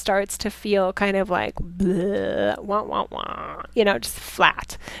possible starts to feel kind of like bleh, wah, wah, wah, just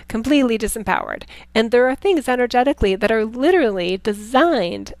flat, completely disempowered. And there are things energetically that are literally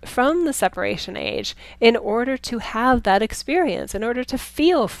designed from the separation age in order to have that experience, in order to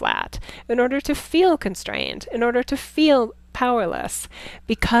feel flat, in order to feel constrained, in order to feel powerless,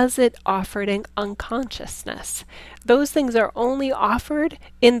 because it offered an unconsciousness. Those things are only offered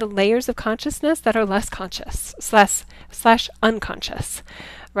in the layers of consciousness that are less conscious slash unconscious,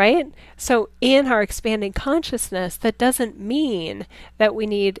 right? So in our expanding consciousness, that doesn't mean that we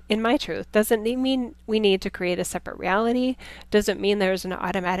need, in my truth, doesn't mean we need to create a separate reality, doesn't mean there's an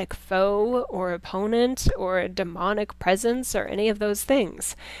automatic foe or opponent or a demonic presence or any of those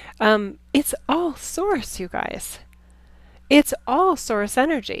things. It's all source, you guys. It's all source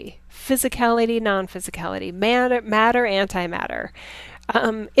energy, physicality, non-physicality, matter, antimatter.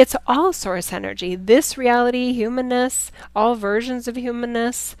 It's all source energy. This reality, humanness, all versions of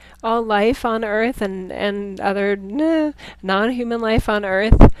humanness, all life on Earth and other non-human life on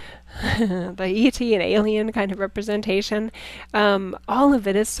Earth, the ET and alien kind of representation, all of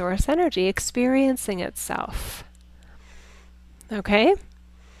it is source energy experiencing itself. Okay?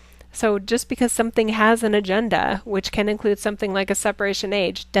 So just because something has an agenda, which can include something like a separation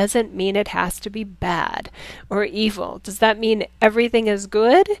age, doesn't mean it has to be bad or evil. Does that mean everything is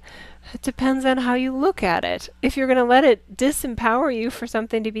good? It depends on how you look at it. If you're going to let it disempower you for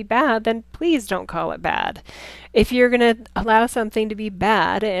something to be bad, then please don't call it bad. If you're going to allow something to be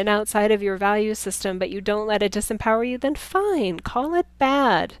bad and outside of your value system, but you don't let it disempower you, then fine, call it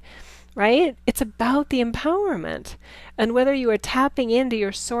bad. Right? It's about the empowerment. And whether you are tapping into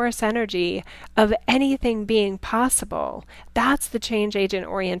your source energy of anything being possible, that's the change agent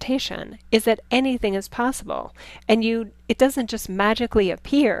orientation, is that anything is possible. And it doesn't just magically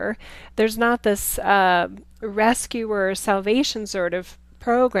appear. There's not this rescuer salvation sort of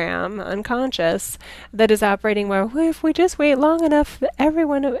program, unconscious, that is operating where, well, if we just wait long enough,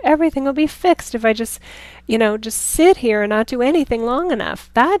 everything will be fixed if I just sit here and not do anything long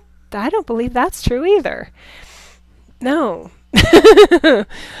enough. I don't believe that's true either. No,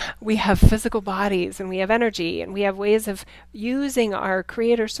 We have physical bodies and we have energy and we have ways of using our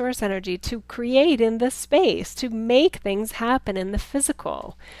creator source energy to create in this space, to make things happen in the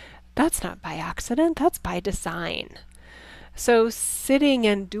physical. That's not by accident, that's by design. So sitting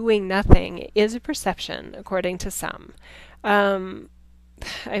and doing nothing is a perception, according to some. Um,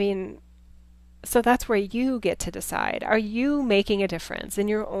 I mean, so that's where you get to decide. Are you making a difference in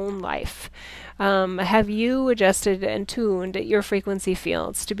your own life? Have you adjusted and tuned your frequency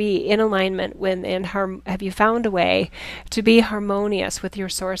fields to be in alignment with and have you found a way to be harmonious with your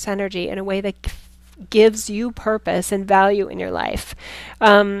source energy in a way that gives you purpose and value in your life?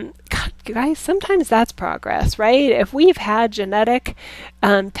 God, guys, sometimes that's progress, right? If we've had genetic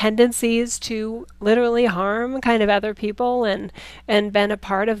tendencies to literally harm kind of other people and been a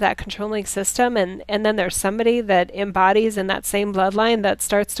part of that controlling system, and then there's somebody that embodies in that same bloodline that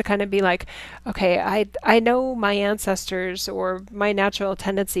starts to kind of be like, okay, I know my ancestors or my natural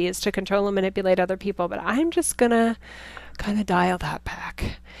tendency is to control and manipulate other people, but I'm just gonna kind of dial that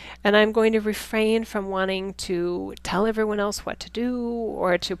back. And I'm going to refrain from wanting to tell everyone else what to do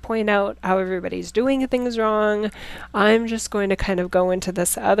or to point out how everybody's doing things wrong. I'm just going to kind of go into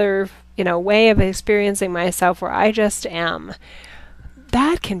this other, way of experiencing myself where I just am.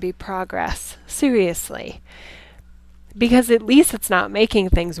 That can be progress, seriously. Because at least it's not making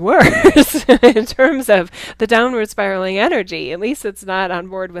things worse in terms of the downward spiraling energy. At least it's not on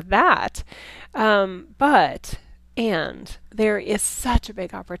board with that. And there is such a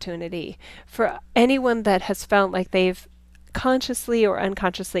big opportunity for anyone that has felt like they've consciously or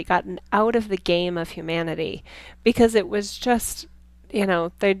unconsciously gotten out of the game of humanity because it was just,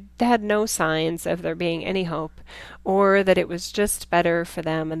 they had no signs of there being any hope, or that it was just better for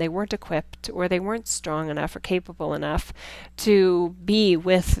them and they weren't equipped or they weren't strong enough or capable enough to be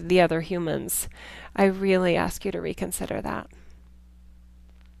with the other humans. I really ask you to reconsider that.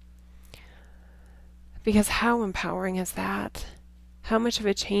 Because how empowering is that? How much of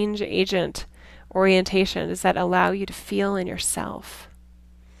a change agent orientation does that allow you to feel in yourself?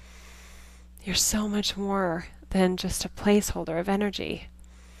 You're so much more than just a placeholder of energy.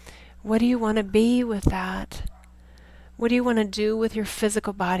 What do you want to be with that? What do you want to do with your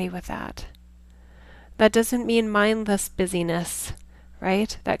physical body with that? That doesn't mean mindless busyness,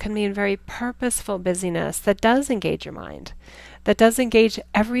 right? That can mean very purposeful busyness that does engage your mind, that does engage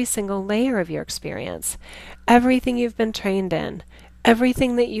every single layer of your experience. Everything you've been trained in,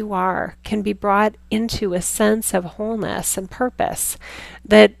 everything that you are can be brought into a sense of wholeness and purpose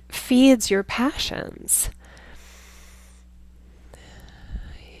that feeds your passions.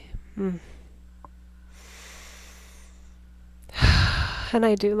 And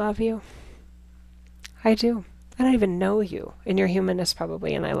I do love you. I do. I don't even know you in your humanness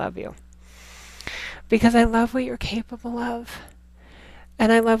probably, and I love you. Because I love what you're capable of.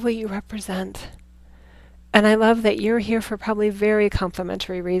 And I love what you represent. And I love that you're here for probably very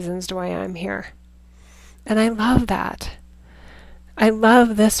complimentary reasons to why I'm here. And I love that. I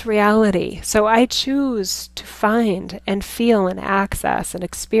love this reality. So I choose to find and feel and access and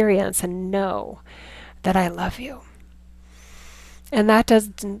experience and know that I love you. And that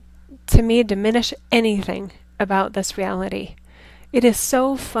doesn't, to me, diminish anything about this reality. It is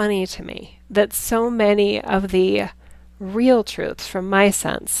so funny to me that so many of the real truths from my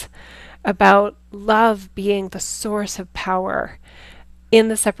sense about love being the source of power in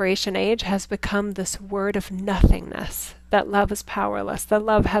the separation age has become this word of nothingness, that love is powerless, that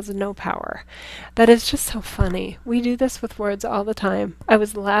love has no power. That is just so funny. We do this with words all the time. I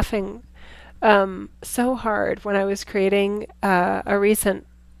was laughing so hard when I was creating a recent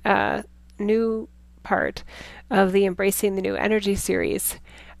new part of the Embracing the New Energy series.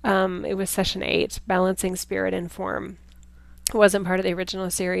 It was session 8, Balancing Spirit and Form. It wasn't part of the original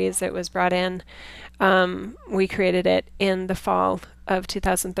series. It was brought in. We created it in the fall of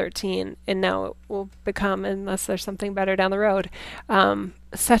 2013, and now it will become, unless there's something better down the road,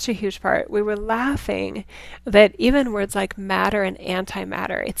 such a huge part. We were laughing that even words like matter and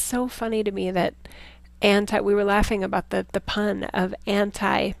antimatter, it's so funny to me that we were laughing about the pun of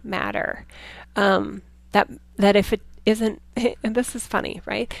antimatter, that if it isn't, and this is funny,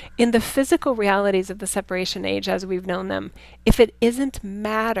 right? In the physical realities of the separation age as we've known them, if it isn't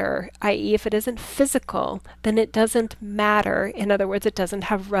matter, i.e. if it isn't physical, then it doesn't matter. In other words, it doesn't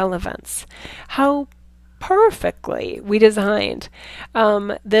have relevance. How perfectly we designed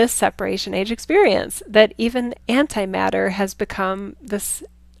this separation age experience, that even antimatter has become this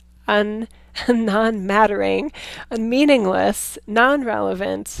non-mattering, meaningless,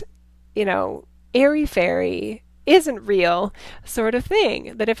 non-relevant, airy-fairy, isn't real sort of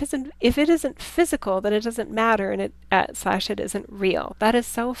thing. That if it isn't physical, then it doesn't matter, and it isn't real. That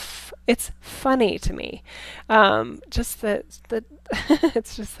is it's funny to me. Just the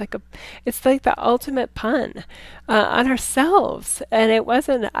it's just like it's like the ultimate pun on ourselves, and it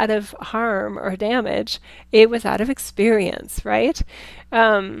wasn't out of harm or damage. It was out of experience, right?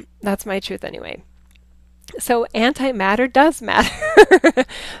 That's my truth anyway. So antimatter does matter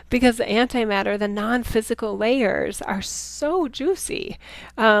because the antimatter, the non-physical layers, are so juicy.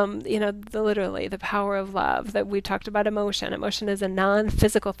 Literally the power of love that we talked about. Emotion. Emotion is a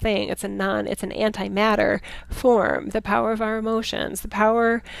non-physical thing. It's an antimatter form. The power of our emotions, the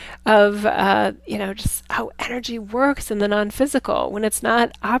power of just how energy works in the non-physical when it's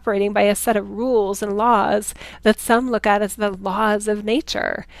not operating by a set of rules and laws that some look at as the laws of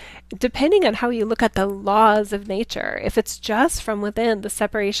nature. Depending on how you look at the laws of nature, if it's just from within the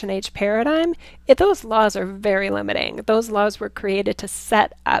separation age paradigm, those laws are very limiting. Those laws were created to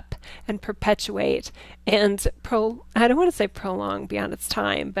set up and perpetuate and I don't want to say prolong beyond its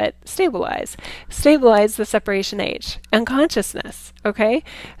time, but stabilize the separation age and consciousness. Okay,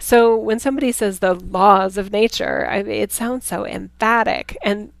 so when somebody says the laws of nature, it sounds so emphatic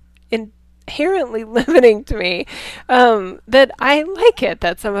and inherently limiting to me, that I like it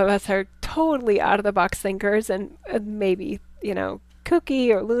that some of us are totally out of the box thinkers and maybe, kooky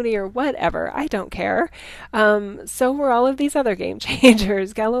or loony or whatever. I don't care. So were all of these other game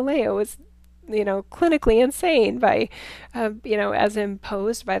changers. Galileo was, clinically insane by, as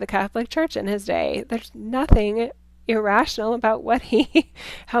imposed by the Catholic Church in his day. There's nothing irrational about what he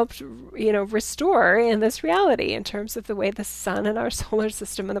helped restore in this reality in terms of the way the sun and our solar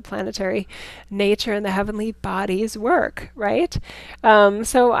system and the planetary nature and the heavenly bodies work, right?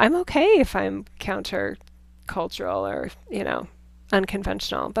 So I'm okay if I'm counter-cultural or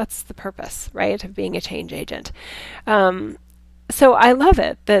unconventional. That's the purpose, right, of being a change agent. So I love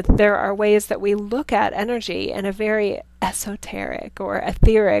it that there are ways that we look at energy in a very esoteric or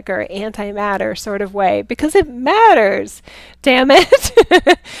etheric or antimatter sort of way because it matters. Damn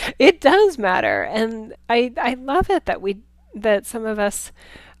it. It does matter. And I love it that some of us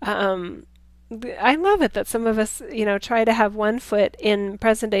I love it that some of us, try to have one foot in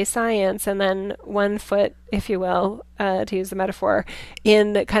present day science and then one foot, if you will, to use the metaphor,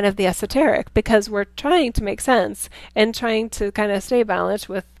 in kind of the esoteric, because we're trying to make sense and trying to kind of stay balanced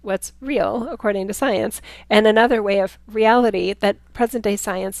with what's real according to science, and another way of reality that present day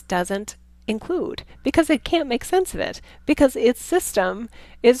science doesn't include because it can't make sense of it because its system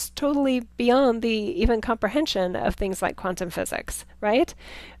is totally beyond the even comprehension of things like quantum physics, right?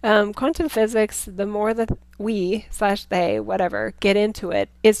 Quantum physics, the more that we/they, whatever, get into it,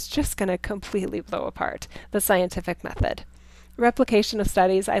 it's just going to completely blow apart the scientific method. Replication of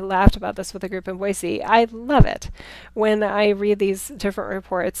studies. I laughed about this with a group in Boise. I love it when I read these different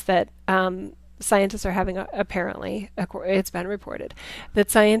reports that scientists are having, apparently, it's been reported,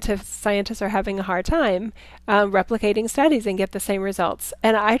 that scientists are having a hard time replicating studies and get the same results.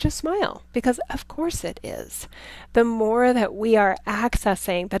 And I just smile because of course it is. The more that we are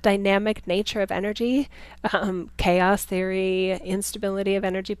accessing the dynamic nature of energy, chaos theory, instability of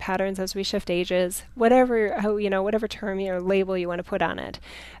energy patterns as we shift ages, whatever term or label you want to put on it,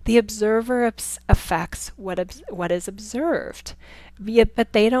 the observer affects what is observed.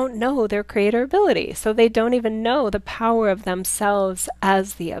 But they don't know their creator ability, so they don't even know the power of themselves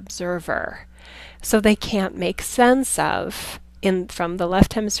as the observer. So they can't make sense of, from the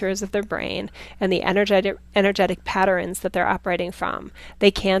left hemispheres of their brain and the energetic patterns that they're operating from,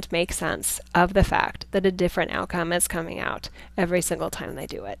 they can't make sense of the fact that a different outcome is coming out every single time they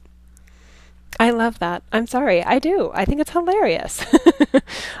do it. I love that. I'm sorry. I do. I think it's hilarious.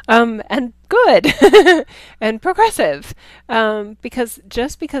 And good and progressive. Because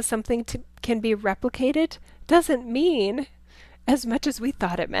just because something can be replicated doesn't mean as much as we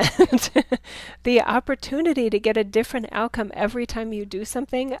thought it meant. The opportunity to get a different outcome every time you do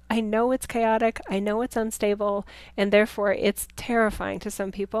something, I know it's chaotic, I know it's unstable, and therefore it's terrifying to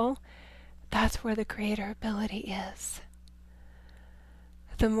some people. That's where the creator ability is.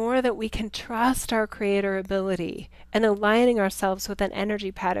 The more that we can trust our creator ability and aligning ourselves with an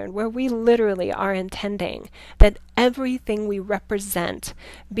energy pattern where we literally are intending that everything we represent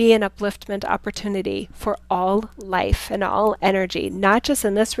be an upliftment opportunity for all life and all energy, not just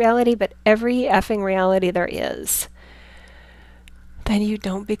in this reality, but every effing reality there is, then you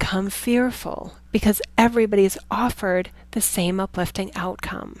don't become fearful because everybody's offered the same uplifting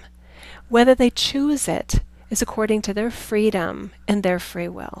outcome. Whether they choose it is according to their freedom and their free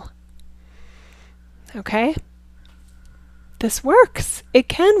will. Okay? this works. It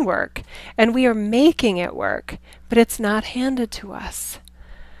can work. And we are making it work, but it's not handed to us.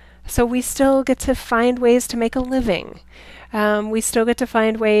 So we still get to find ways to make a living. We still get to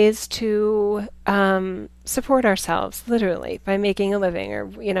find ways to support ourselves, literally, by making a living,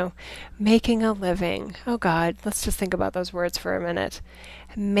 or, making a living. Oh God, let's just think about those words for a minute.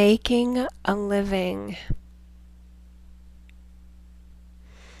 Making a living.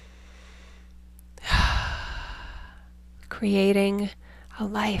 Creating a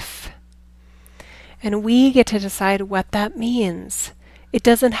life. And we get to decide what that means. It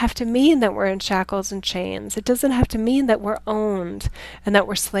doesn't have to mean that we're in shackles and chains. It doesn't have to mean that we're owned and that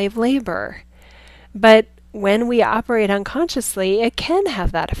we're slave labor. But when we operate unconsciously, it can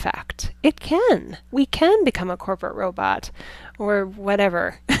have that effect. It can. We can become a corporate robot or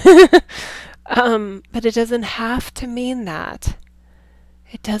whatever. But it doesn't have to mean that.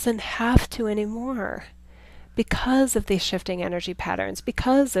 It doesn't have to anymore, because of these shifting energy patterns,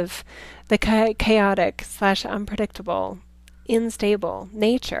 because of the chaotic / unpredictable, unstable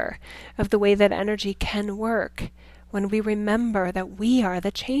nature of the way that energy can work, when we remember that we are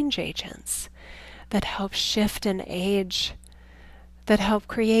the change agents that help shift and age, that help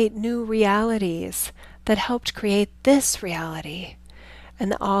create new realities, that helped create this reality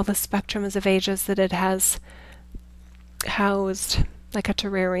and all the spectrums of ages that it has housed like a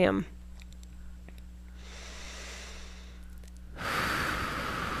terrarium.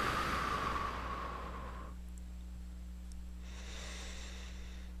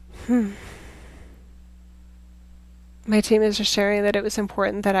 My team is just sharing that it was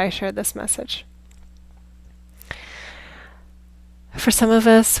important that I shared this message. For some of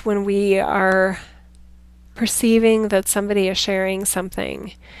us, when we are perceiving that somebody is sharing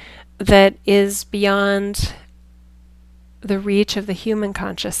something that is beyond the reach of the human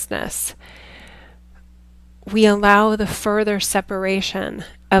consciousness, we allow the further separation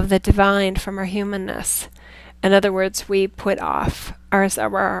of the divine from our humanness. In other words, we put off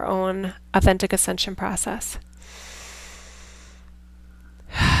our own authentic ascension process.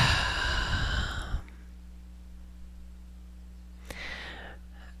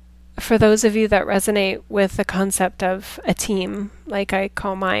 For those of you that resonate with the concept of a team, like I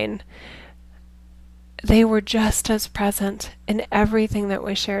call mine, they were just as present in everything that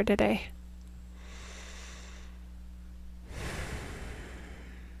we shared today.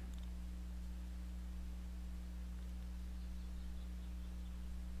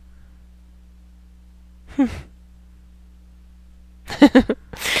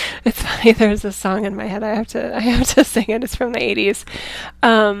 It's funny, there's a song in my head. I have to sing it. It's from the 80s.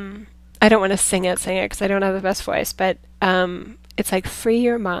 I don't want to sing it because I don't have the best voice, but it's like, free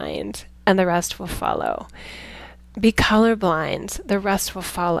your mind and the rest will follow. Be colorblind, the rest will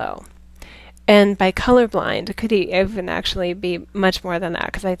follow. And by colorblind, it could even actually be much more than that,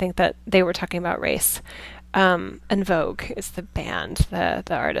 because I think that they were talking about race. And Vogue is the band, the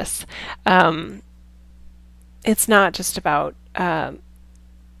artist. It's not just about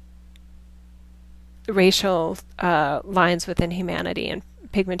racial lines within humanity and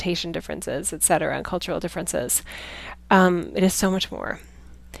pigmentation differences, etc., and cultural differences. It is so much more.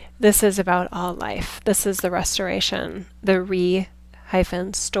 This is about all life. This is the restoration, the re-storation,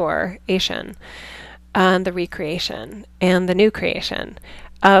 and the recreation, and the new creation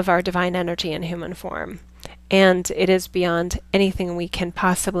of our divine energy in human form. And it is beyond anything we can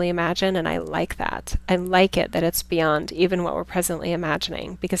possibly imagine, and I like that. I like it that it's beyond even what we're presently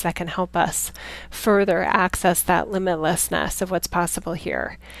imagining, because that can help us further access that limitlessness of what's possible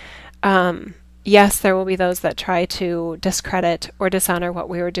here. Yes, there will be those that try to discredit or dishonor what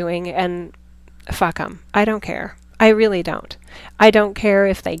we were doing, and fuck them. I don't care. I really don't. I don't care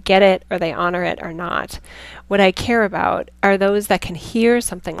if they get it or they honor it or not. What I care about are those that can hear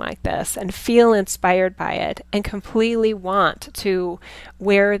something like this and feel inspired by it and completely want to,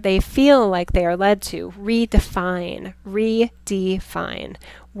 where they feel like they are led to, redefine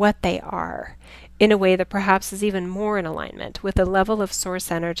what they are in a way that perhaps is even more in alignment with the level of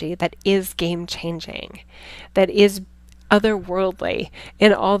source energy that is game-changing, that is otherworldly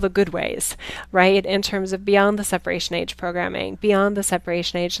in all the good ways, right? In terms of beyond the separation age programming, beyond the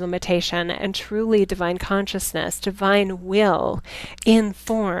separation age limitation, and truly divine consciousness, divine will in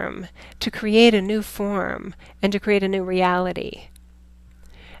form to create a new form and to create a new reality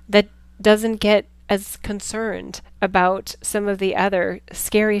that doesn't get as concerned about some of the other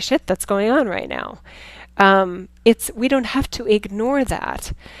scary shit that's going on right now. We don't have to ignore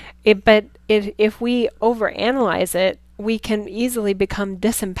that, but if we overanalyze it, we can easily become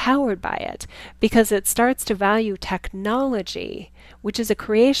disempowered by it, because it starts to value technology, which is a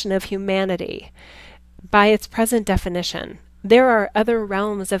creation of humanity, by its present definition, There are other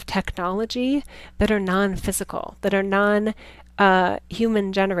realms of technology that are non-physical, that are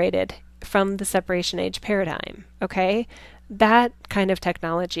non-human generated from the separation age paradigm, okay? That kind of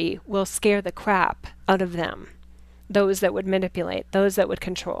technology will scare the crap out of them. Those that would manipulate, those that would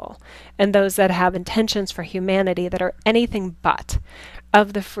control, and those that have intentions for humanity that are anything but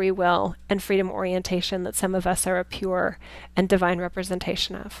of the free will and freedom orientation that some of us are a pure and divine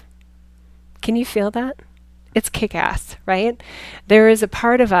representation of. Can you feel that? It's kick-ass, right? There is a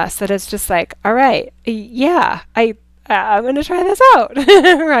part of us that is just like, all right, yeah, I'm going to try this out,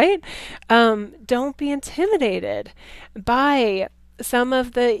 right? Don't be intimidated by some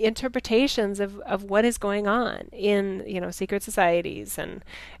of the interpretations of what is going on in, secret societies and,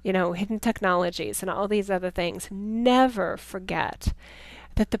 hidden technologies and all these other things. Never forget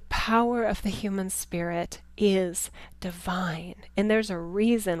that the power of the human spirit is divine. And there's a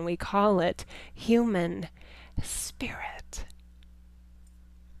reason we call it human spirit.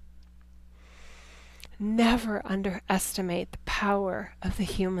 Never underestimate the power of the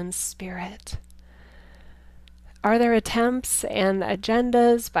human spirit. Are there attempts and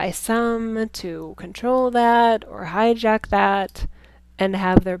agendas by some to control that or hijack that? And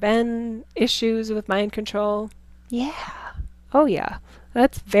have there been issues with mind control? Yeah. Oh yeah.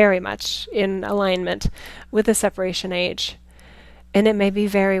 That's very much in alignment with the separation age. And it may be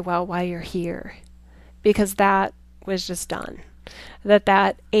very well why you're here. Because that was just done.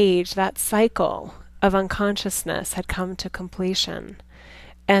 That age, that cycle of unconsciousness had come to completion.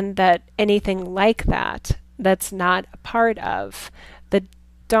 And that anything like that that's not a part of the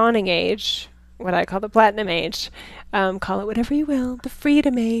dawning age, what I call the platinum age, call it whatever you will, the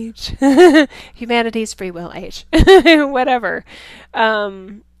freedom age, humanity's free will age, whatever,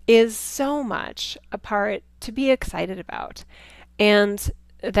 is so much a part to be excited about. And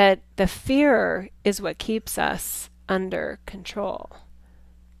that the fear is what keeps us under control.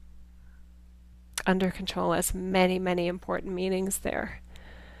 Under control has many, many important meanings there.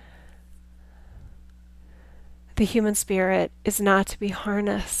 The human spirit is not to be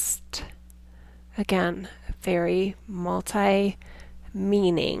harnessed. Again, a very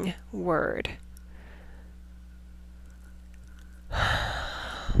multi-meaning word.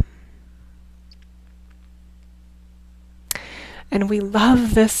 And we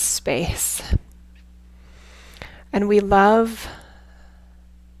love this space. And we love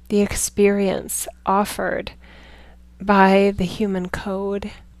the experience offered by the human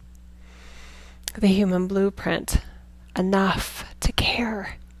code, the human blueprint, enough to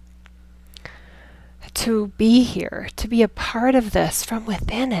care, to be here, to be a part of this from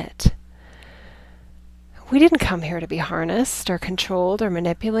within it. We didn't come here to be harnessed or controlled or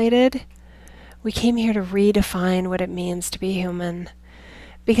manipulated. We came here to redefine what it means to be human,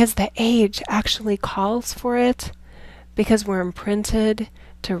 because the age actually calls for it, because we're imprinted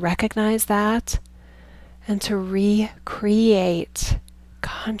to recognize that and to recreate,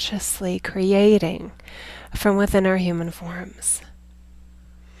 consciously creating from within our human forms.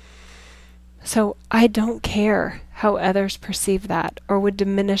 So I don't care how others perceive that or would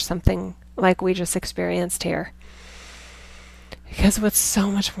diminish something like we just experienced here. Because what's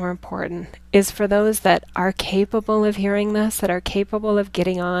so much more important is for those that are capable of hearing this, that are capable of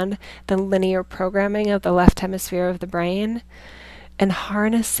getting on the linear programming of the left hemisphere of the brain and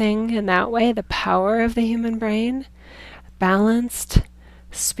harnessing in that way the power of the human brain, balanced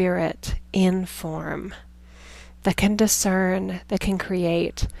spirit in form that can discern, that can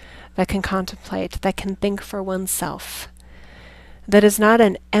create, that can contemplate, that can think for oneself, that is not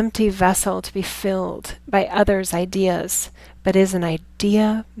an empty vessel to be filled by others' ideas, but is an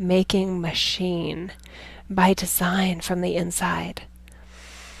idea-making machine by design from the inside.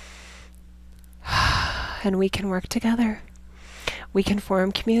 And we can work together. We can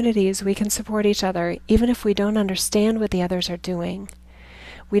form communities. We can support each other, even if we don't understand what the others are doing.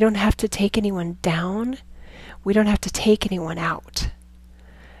 We don't have to take anyone down. We don't have to take anyone out.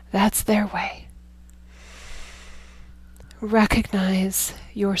 That's their way. Recognize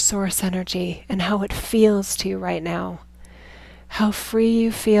your source energy and how it feels to you right now. How free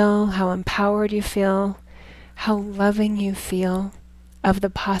you feel, how empowered you feel, how loving you feel of the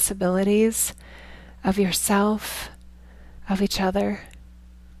possibilities of yourself, of each other,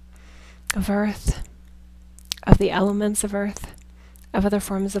 of Earth, of the elements of Earth, of other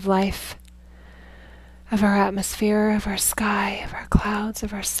forms of life, of our atmosphere, of our sky, of our clouds,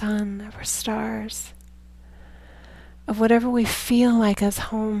 of our sun, of our stars, of whatever we feel like as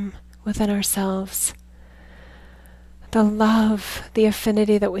home within ourselves. The love, the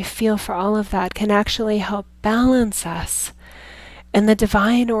affinity that we feel for all of that can actually help balance us in the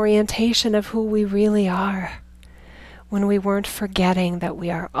divine orientation of who we really are. when we weren't forgetting that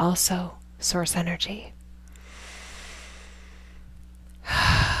we are also source energy.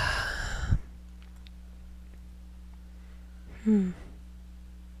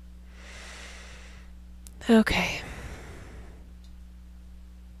 Okay.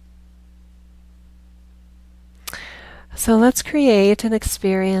 So let's create an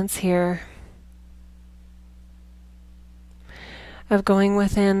experience here of going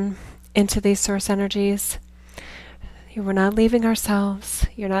within into these source energies. We're not leaving ourselves.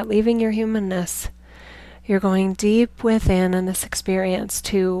 You're not leaving your humanness. You're going deep within in this experience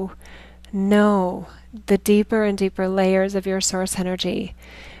to know the deeper and deeper layers of your source energy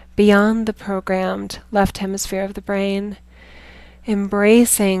beyond the programmed left hemisphere of the brain,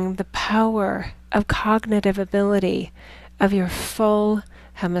 embracing the power of cognitive ability of your full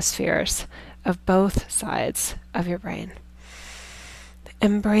hemispheres of both sides of your brain.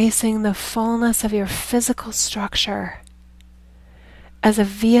 Embracing the fullness of your physical structure as a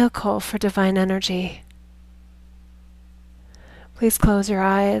vehicle for divine energy. Please close your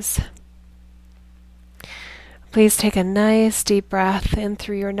eyes. Please take a nice deep breath in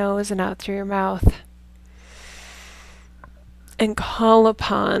through your nose and out through your mouth. And call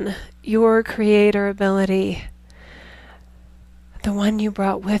upon your creator ability, the one you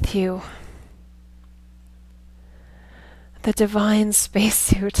brought with you, the divine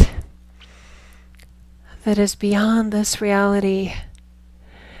spacesuit that is beyond this reality,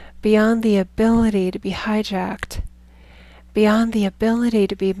 beyond the ability to be hijacked, beyond the ability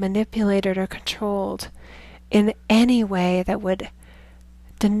to be manipulated or controlled in any way that would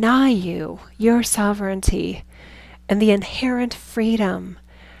deny you your sovereignty and the inherent freedom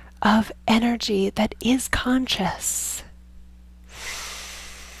of energy that is conscious.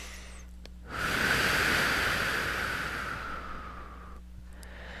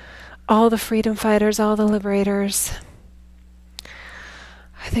 All the freedom fighters, all the liberators.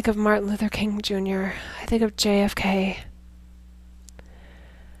 I think of Martin Luther King Jr. I think of JFK.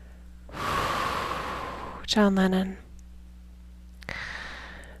 John Lennon.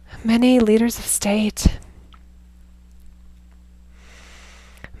 Many leaders of state.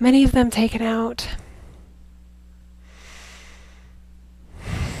 Many of them taken out.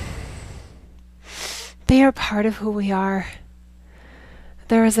 They are part of who we are.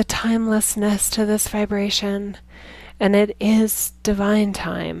 There is a timelessness to this vibration, and it is divine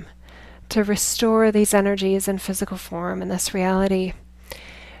time to restore these energies in physical form in this reality.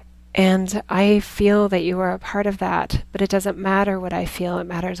 And I feel that you are a part of that, but it doesn't matter what I feel, it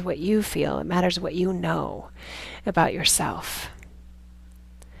matters what you feel, it matters what you know about yourself.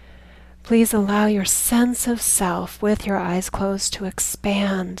 Please allow your sense of self with your eyes closed to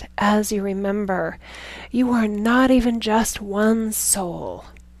expand as you remember you are not even just one soul.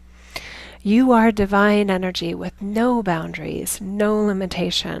 You are divine energy with no boundaries, no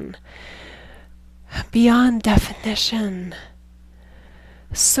limitation, beyond definition.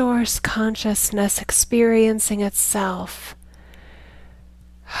 Source consciousness experiencing itself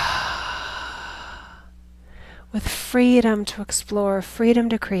with freedom to explore, freedom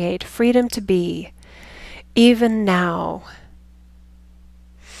to create, freedom to be, even now,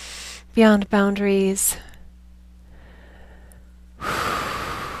 beyond boundaries.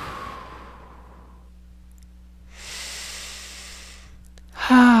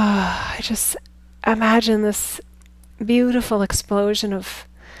 I just imagine this beautiful explosion of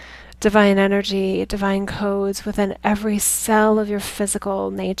divine energy, divine codes within every cell of your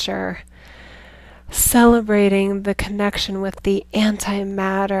physical nature, celebrating the connection with the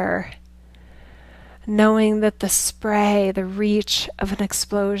antimatter, knowing that the spray, the reach of an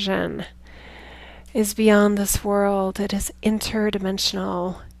explosion is beyond this world. It is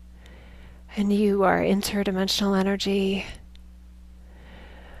interdimensional, and you are interdimensional energy,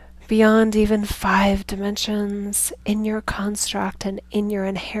 beyond even 5 dimensions in your construct and in your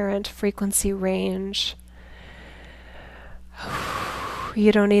inherent frequency range.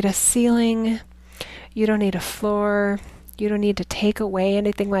 You don't need a ceiling. You don't need a floor. You don't need to take away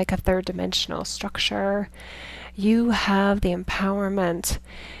anything like a 3rd dimensional structure. You have the empowerment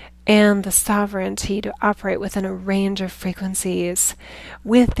and the sovereignty to operate within a range of frequencies,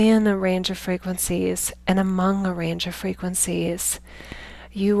 within a range of frequencies, and among a range of frequencies.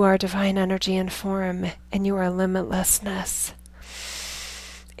 You are divine energy in form, and you are limitlessness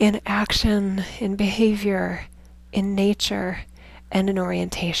in action, in behavior, in nature, and in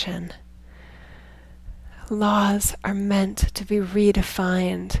orientation. Laws are meant to be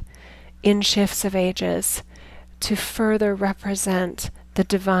redefined in shifts of ages to further represent the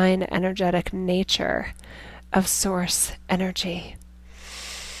divine energetic nature of source energy.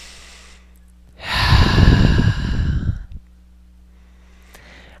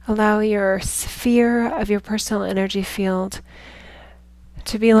 Allow your sphere of your personal energy field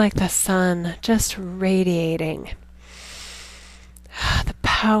to be like the sun, just radiating. The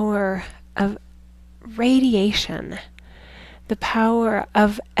power of radiation, the power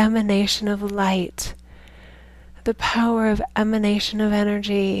of emanation of light, the power of emanation of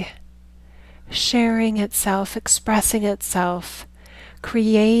energy, sharing itself, expressing itself,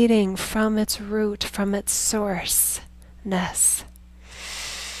 creating from its root, from its source-ness.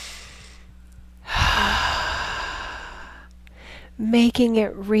 Making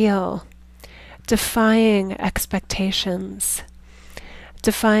it real, defying expectations,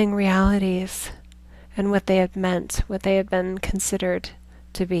 defying realities and what they had meant, what they had been considered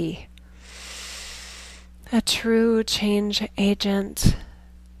to be. A true change agent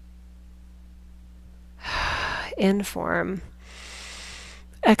in form,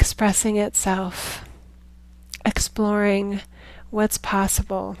 expressing itself, exploring what's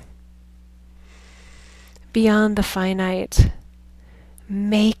possible beyond the finite,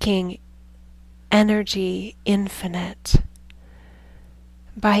 making energy infinite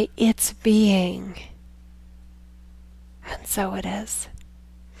by its being. And so it is.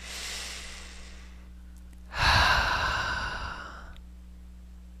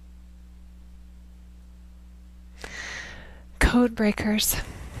 Code breakers.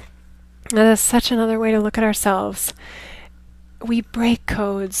 That is such another way to look at ourselves. We break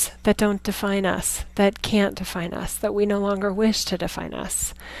codes that don't define us, that can't define us, that we no longer wish to define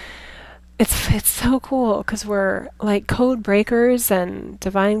us. It's so cool because we're like code breakers and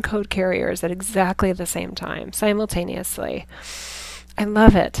divine code carriers at exactly the same time, simultaneously. I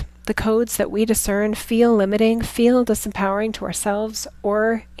love it. The codes that we discern feel limiting, feel disempowering to ourselves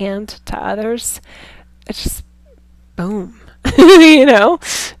and to others. It's just boom.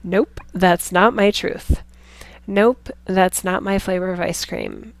 Nope, that's not my truth. Nope, that's not my flavor of ice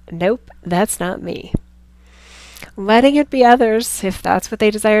cream. Nope, that's not me. Letting it be others if that's what they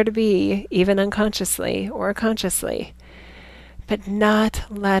desire to be, even unconsciously or consciously, but not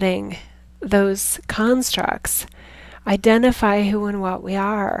letting those constructs identify who and what we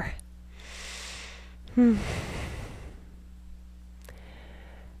are.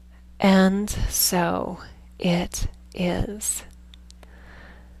 And so it is.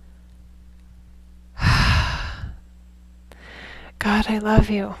 God, I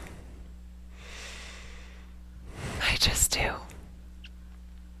love you. I just do.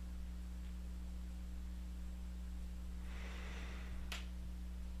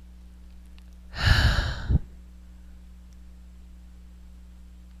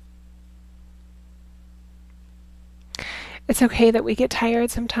 It's okay that we get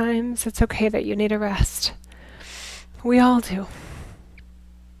tired sometimes. It's okay that you need a rest. We all do.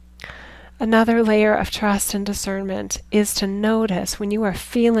 Another layer of trust and discernment is to notice when you are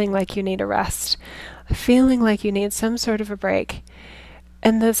feeling like you need a rest, feeling like you need some sort of a break,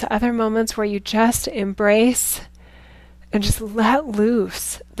 and those other moments where you just embrace and just let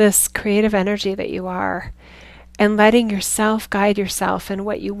loose this creative energy that you are, and letting yourself guide yourself in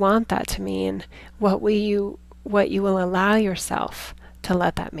what you want that to mean, what you will allow yourself to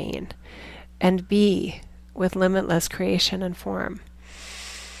let that mean, and be with limitless creation and form.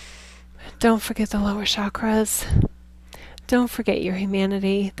 Don't forget the lower chakras. Don't forget your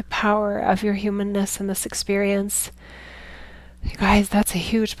humanity, the power of your humanness in this experience. You guys, that's a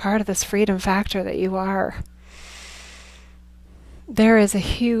huge part of this freedom factor that you are. There is a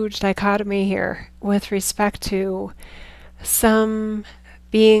huge dichotomy here with respect to some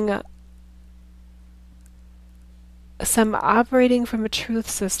operating from a truth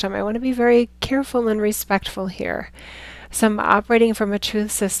system. I want to be very careful and respectful here. Some operating from a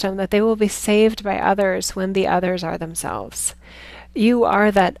truth system that they will be saved by others when the others are themselves. You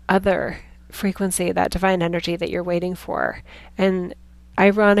are that other frequency, that divine energy that you're waiting for. And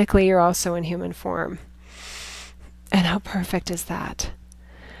ironically, you're also in human form. And how perfect is that?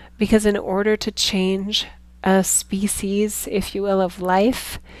 Because in order to change a species, if you will, of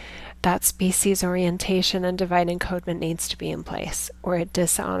life, that species orientation and divine encodement needs to be in place, or it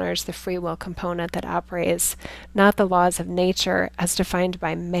dishonors the free will component that operates not the laws of nature as defined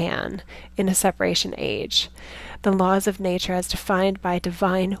by man in a separation age, the laws of nature as defined by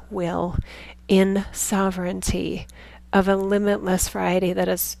divine will in sovereignty of a limitless variety that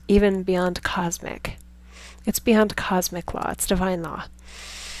is even beyond cosmic. It's beyond cosmic law, it's divine law.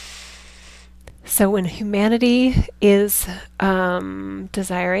 So when humanity is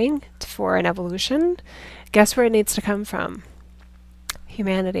desiring for an evolution, guess where it needs to come from?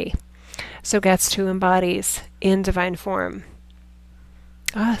 Humanity. So guess who embodies in divine form?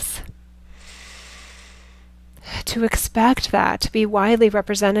 Us. to expect that to be widely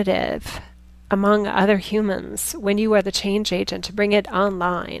representative among other humans when you are the change agent, to bring it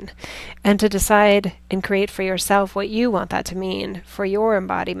online and to decide and create for yourself what you want that to mean for your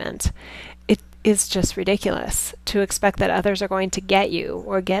embodiment. It is just ridiculous to expect that others are going to get you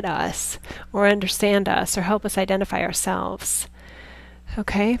or get us or understand us or help us identify ourselves.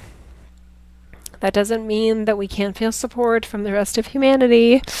 Okay? That doesn't mean that we can't feel support from the rest of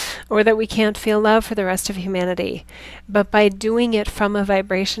humanity or that we can't feel love for the rest of humanity. But by doing it from a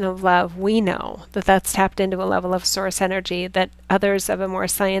vibration of love, we know that that's tapped into a level of source energy that others of a more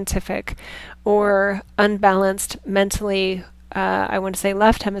scientific or unbalanced mentally, I want to say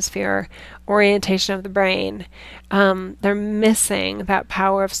left hemisphere orientation of the brain, they're missing that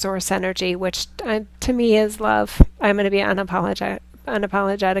power of source energy, which to me is love. I'm going to be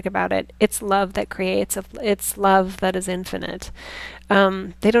unapologetic about it. It's love that creates. It's love that is infinite.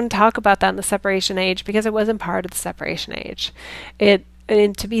 They don't talk about that in the separation age because it wasn't part of the separation age.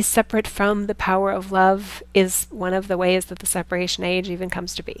 And to be separate from the power of love is one of the ways that the separation age even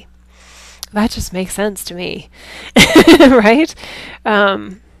comes to be. That just makes sense to me, right?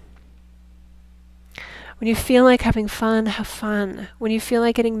 When you feel like having fun, have fun. When you feel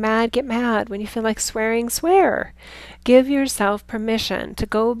like getting mad, get mad. When you feel like swearing, swear. Give yourself permission to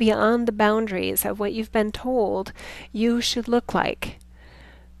go beyond the boundaries of what you've been told you should look like.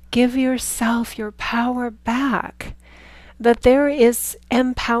 Give yourself your power back. That there is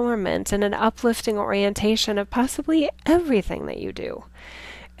empowerment and an uplifting orientation of possibly everything that you do.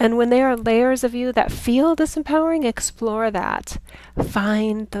 And when there are layers of you that feel disempowering, explore that.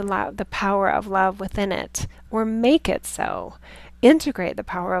 Find the power of love within it, or make it so. Integrate the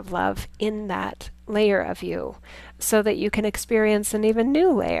power of love in that layer of you so that you can experience an even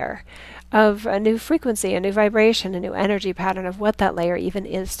new layer of a new frequency, a new vibration, a new energy pattern of what that layer even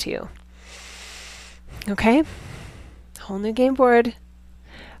is to you. Okay? Whole new game board.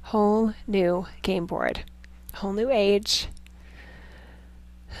 Whole new game board. Whole new age.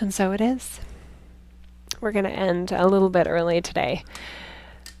 And so it is. We're going to end a little bit early today.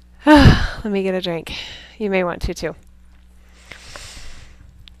 Let me get a drink. You may want to too.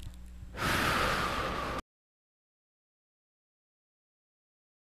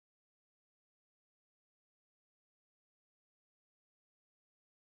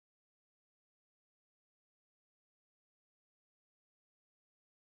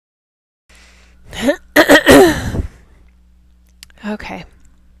 Okay.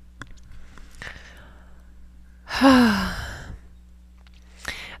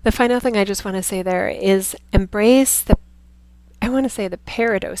 The final thing I just want to say there is embrace the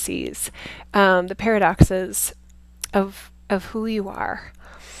paradoxes, the paradoxes of who you are.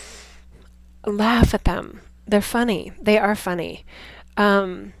 Laugh at them. They're funny. They are funny.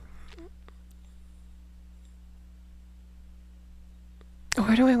 Where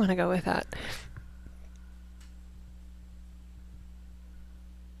do I want to go with that?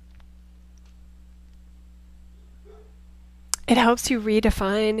 It helps you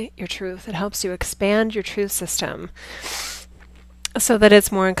redefine your truth. It helps you expand your truth system so that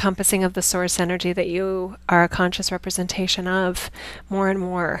it's more encompassing of the source energy that you are a conscious representation of more and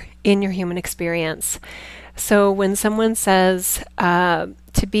more in your human experience. So when someone says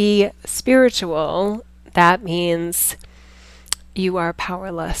to be spiritual, that means you are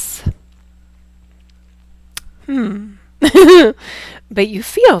powerless. But you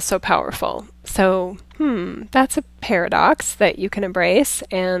feel so powerful. So, that's a paradox that you can embrace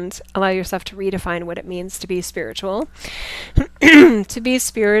and allow yourself to redefine what it means to be spiritual. To be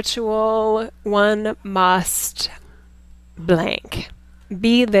spiritual, one must blank.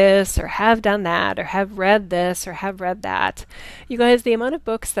 Be this, or have done that, or have read this, or have read that. You guys, the amount of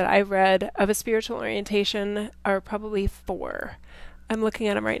books that I've read of a spiritual orientation are probably 4. I'm looking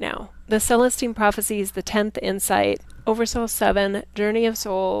at them right now. The Celestine Prophecies, The 10th Insight, Oversoul 7, Journey of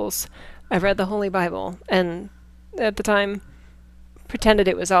Souls. I've read the Holy Bible, and at the time pretended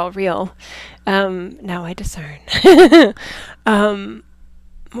it was all real. Now I discern.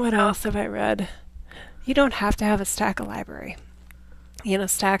 What else have I read? You don't have to have a stack of library.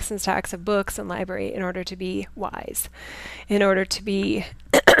 Stacks and stacks of books and library in order to be wise, in order to be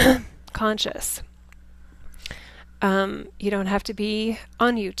conscious. You don't have to be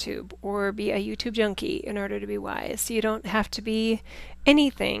on YouTube or be a YouTube junkie in order to be wise. You don't have to be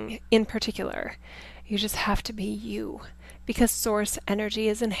anything in particular. You just have to be you, because source energy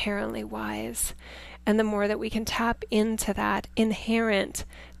is inherently wise. And the more that we can tap into that inherent,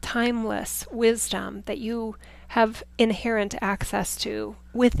 timeless wisdom that you have inherent access to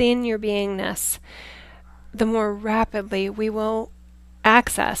within your beingness, the more rapidly we will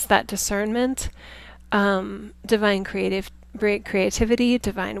access that discernment divine creativity,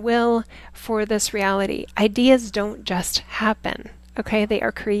 divine will for this reality. Ideas don't just happen. Okay, they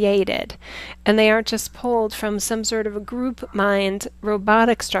are created, and they aren't just pulled from some sort of a group mind,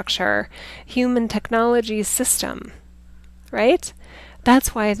 robotic structure, human technology system, right?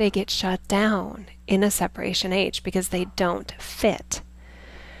 That's why they get shut down in a separation age, because they don't fit.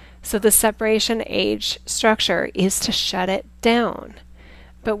 So the separation age structure is to shut it down.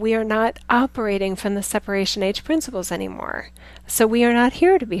 But we are not operating from the separation age principles anymore. So we are not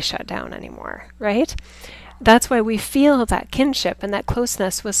here to be shut down anymore, right? That's why we feel that kinship and that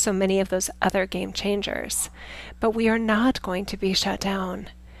closeness with so many of those other game changers. But we are not going to be shut down.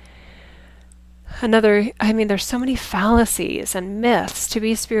 There's so many fallacies and myths. To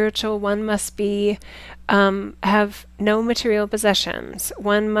be spiritual, one must have no material possessions.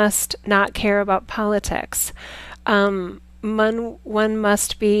 One must not care about politics. One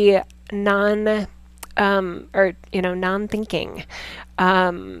must be non-thinking,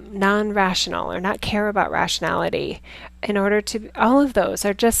 non-rational, or not care about rationality. In order to, all of those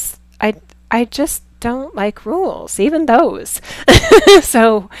are just, I just don't like rules, even those.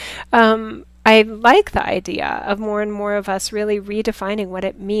 So, I like the idea of more and more of us really redefining what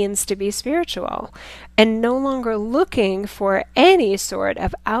it means to be spiritual and no longer looking for any sort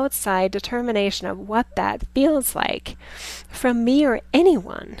of outside determination of what that feels like from me or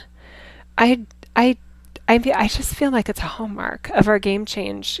anyone. I just feel like it's a hallmark of our game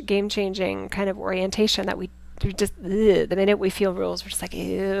changing kind of orientation that we just, the minute we feel rules, we're just like,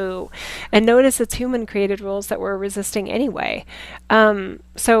 ew. And notice it's human created rules that we're resisting anyway.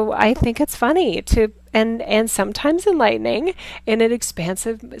 So I think it's funny and sometimes enlightening in an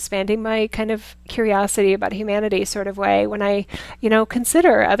expanding my kind of curiosity about humanity sort of way when I,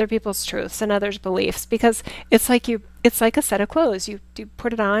 consider other people's truths and others' beliefs, because it's like a set of clothes. You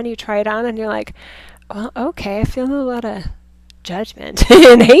put it on, you try it on, and you're like, well, okay, I feel a lot of judgment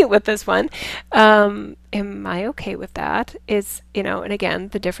and hate with this one. Am I okay with that? And again,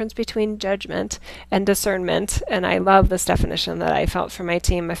 the difference between judgment and discernment, and I love this definition that I felt from my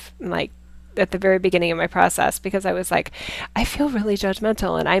team, like at the very beginning of my process, because I was like, I feel really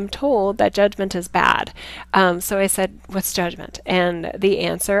judgmental, and I'm told that judgment is bad. So I said, what's judgment? And the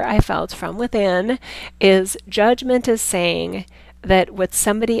answer I felt from within is judgment is saying that what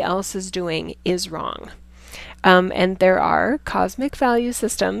somebody else is doing is wrong. And there are cosmic value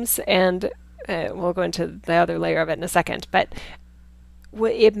systems, and we'll go into the other layer of it in a second, but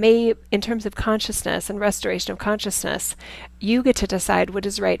it may, in terms of consciousness and restoration of consciousness, you get to decide what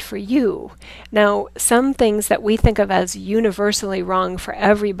is right for you. Now, some things that we think of as universally wrong for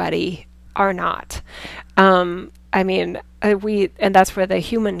everybody are not. And that's where the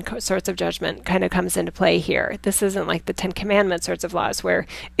human sorts of judgment kind of comes into play here. This isn't like the Ten Commandments sorts of laws where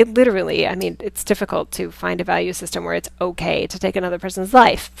it literally, it's difficult to find a value system where it's okay to take another person's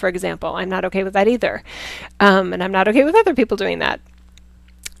life, for example. I'm not okay with that either. And I'm not okay with other people doing that.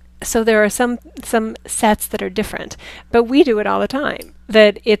 So there are some sets that are different, but we do it all the time.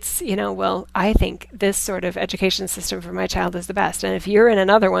 That it's, I think this sort of education system for my child is the best. And if you're in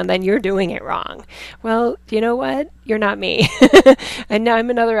another one, then you're doing it wrong. Well, you know what? You're not me. And now I'm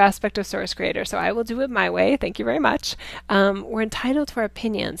another aspect of Source Creator, so I will do it my way. Thank you very much. We're entitled to our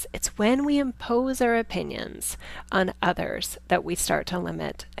opinions. It's when we impose our opinions on others that we start to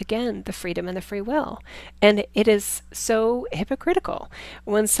limit, again, the freedom and the free will. And it is so hypocritical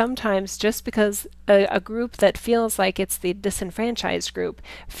when sometimes just because a group that feels like it's the disenfranchised group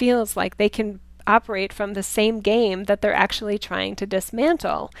feels like they can operate from the same game that they're actually trying to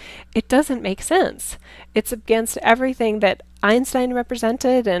dismantle. It doesn't make sense. It's against everything that Einstein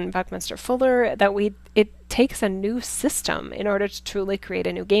represented and Buckminster Fuller, that it takes a new system in order to truly create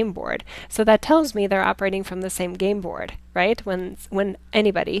a new game board. So that tells me they're operating from the same game board, right? When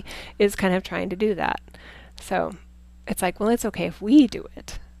anybody is kind of trying to do that. So it's like, well, it's okay if we do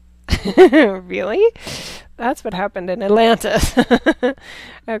it. Really? That's what happened in Atlantis.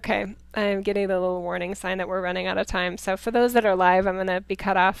 Okay, I'm getting the little warning sign that we're running out of time. So for those that are live, I'm going to be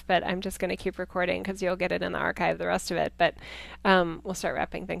cut off, but I'm just going to keep recording because you'll get it in the archive, the rest of it. But we'll start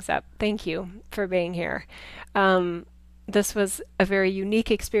wrapping things up. Thank you for being here. This was a very unique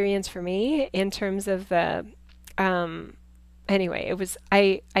experience for me in terms of the anyway, it was,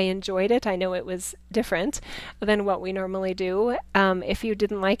 I enjoyed it. I know it was different than what we normally do. If you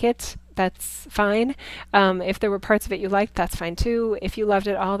didn't like it, that's fine. If there were parts of it you liked, that's fine too. If you loved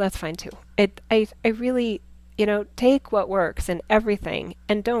it all, that's fine too. I really, take what works in everything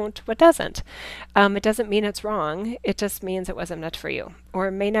and don't what doesn't. It doesn't mean it's wrong. It just means it wasn't meant for you, or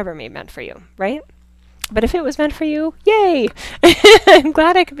may never be meant for you, right? But if it was meant for you, yay! I'm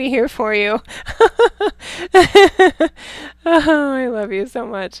glad I could be here for you. Oh, I love you so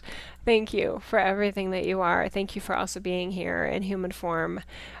much. Thank you for everything that you are. Thank you for also being here in human form.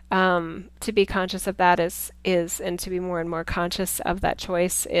 To be conscious of that and to be more and more conscious of that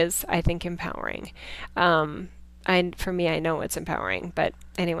choice is, I think, empowering. For me, I know it's empowering. But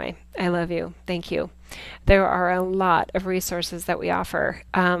anyway, I love you. Thank you. There are a lot of resources that we offer.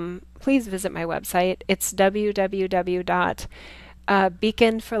 Please visit my website. It's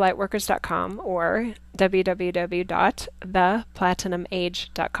www.beaconforlightworkers.com or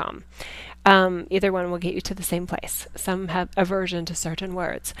www.theplatinumage.com. Either one will get you to the same place. Some have aversion to certain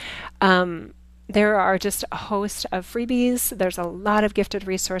words. There are just a host of freebies. There's a lot of gifted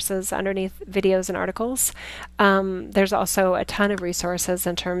resources underneath videos and articles. There's also a ton of resources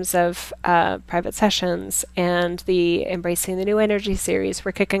in terms of private sessions and the Embracing the New Energy series.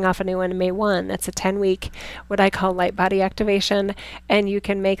 We're kicking off a new one May 1. That's a 10-week, what I call light body activation. And you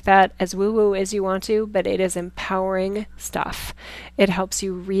can make that as woo-woo as you want to, but it is empowering stuff. It helps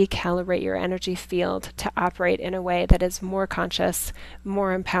you recalibrate your energy field to operate in a way that is more conscious,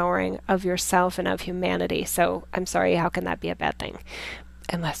 more empowering of yourself and of humanity. So I'm sorry, how can that be a bad thing?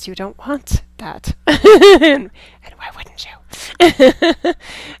 Unless you don't want that. And why wouldn't you?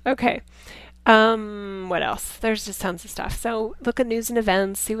 Okay. What else? There's just tons of stuff. So look at news and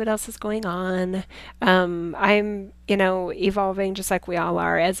events, see what else is going on. I'm, evolving just like we all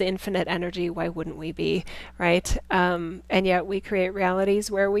are as infinite energy. Why wouldn't we be, right? And yet we create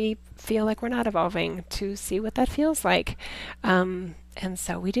realities where we feel like we're not evolving to see what that feels like. And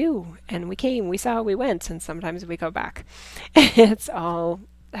so we do. And we came, we saw, we went, and sometimes we go back. It's all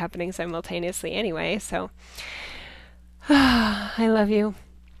happening simultaneously anyway. So I love you.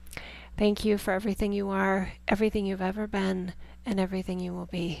 Thank you for everything you are, everything you've ever been, and everything you will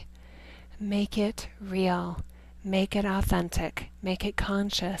be. Make it real. Make it authentic. Make it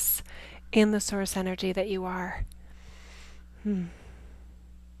conscious in the source energy that you are.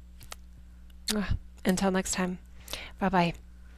 Until next time. Bye-bye.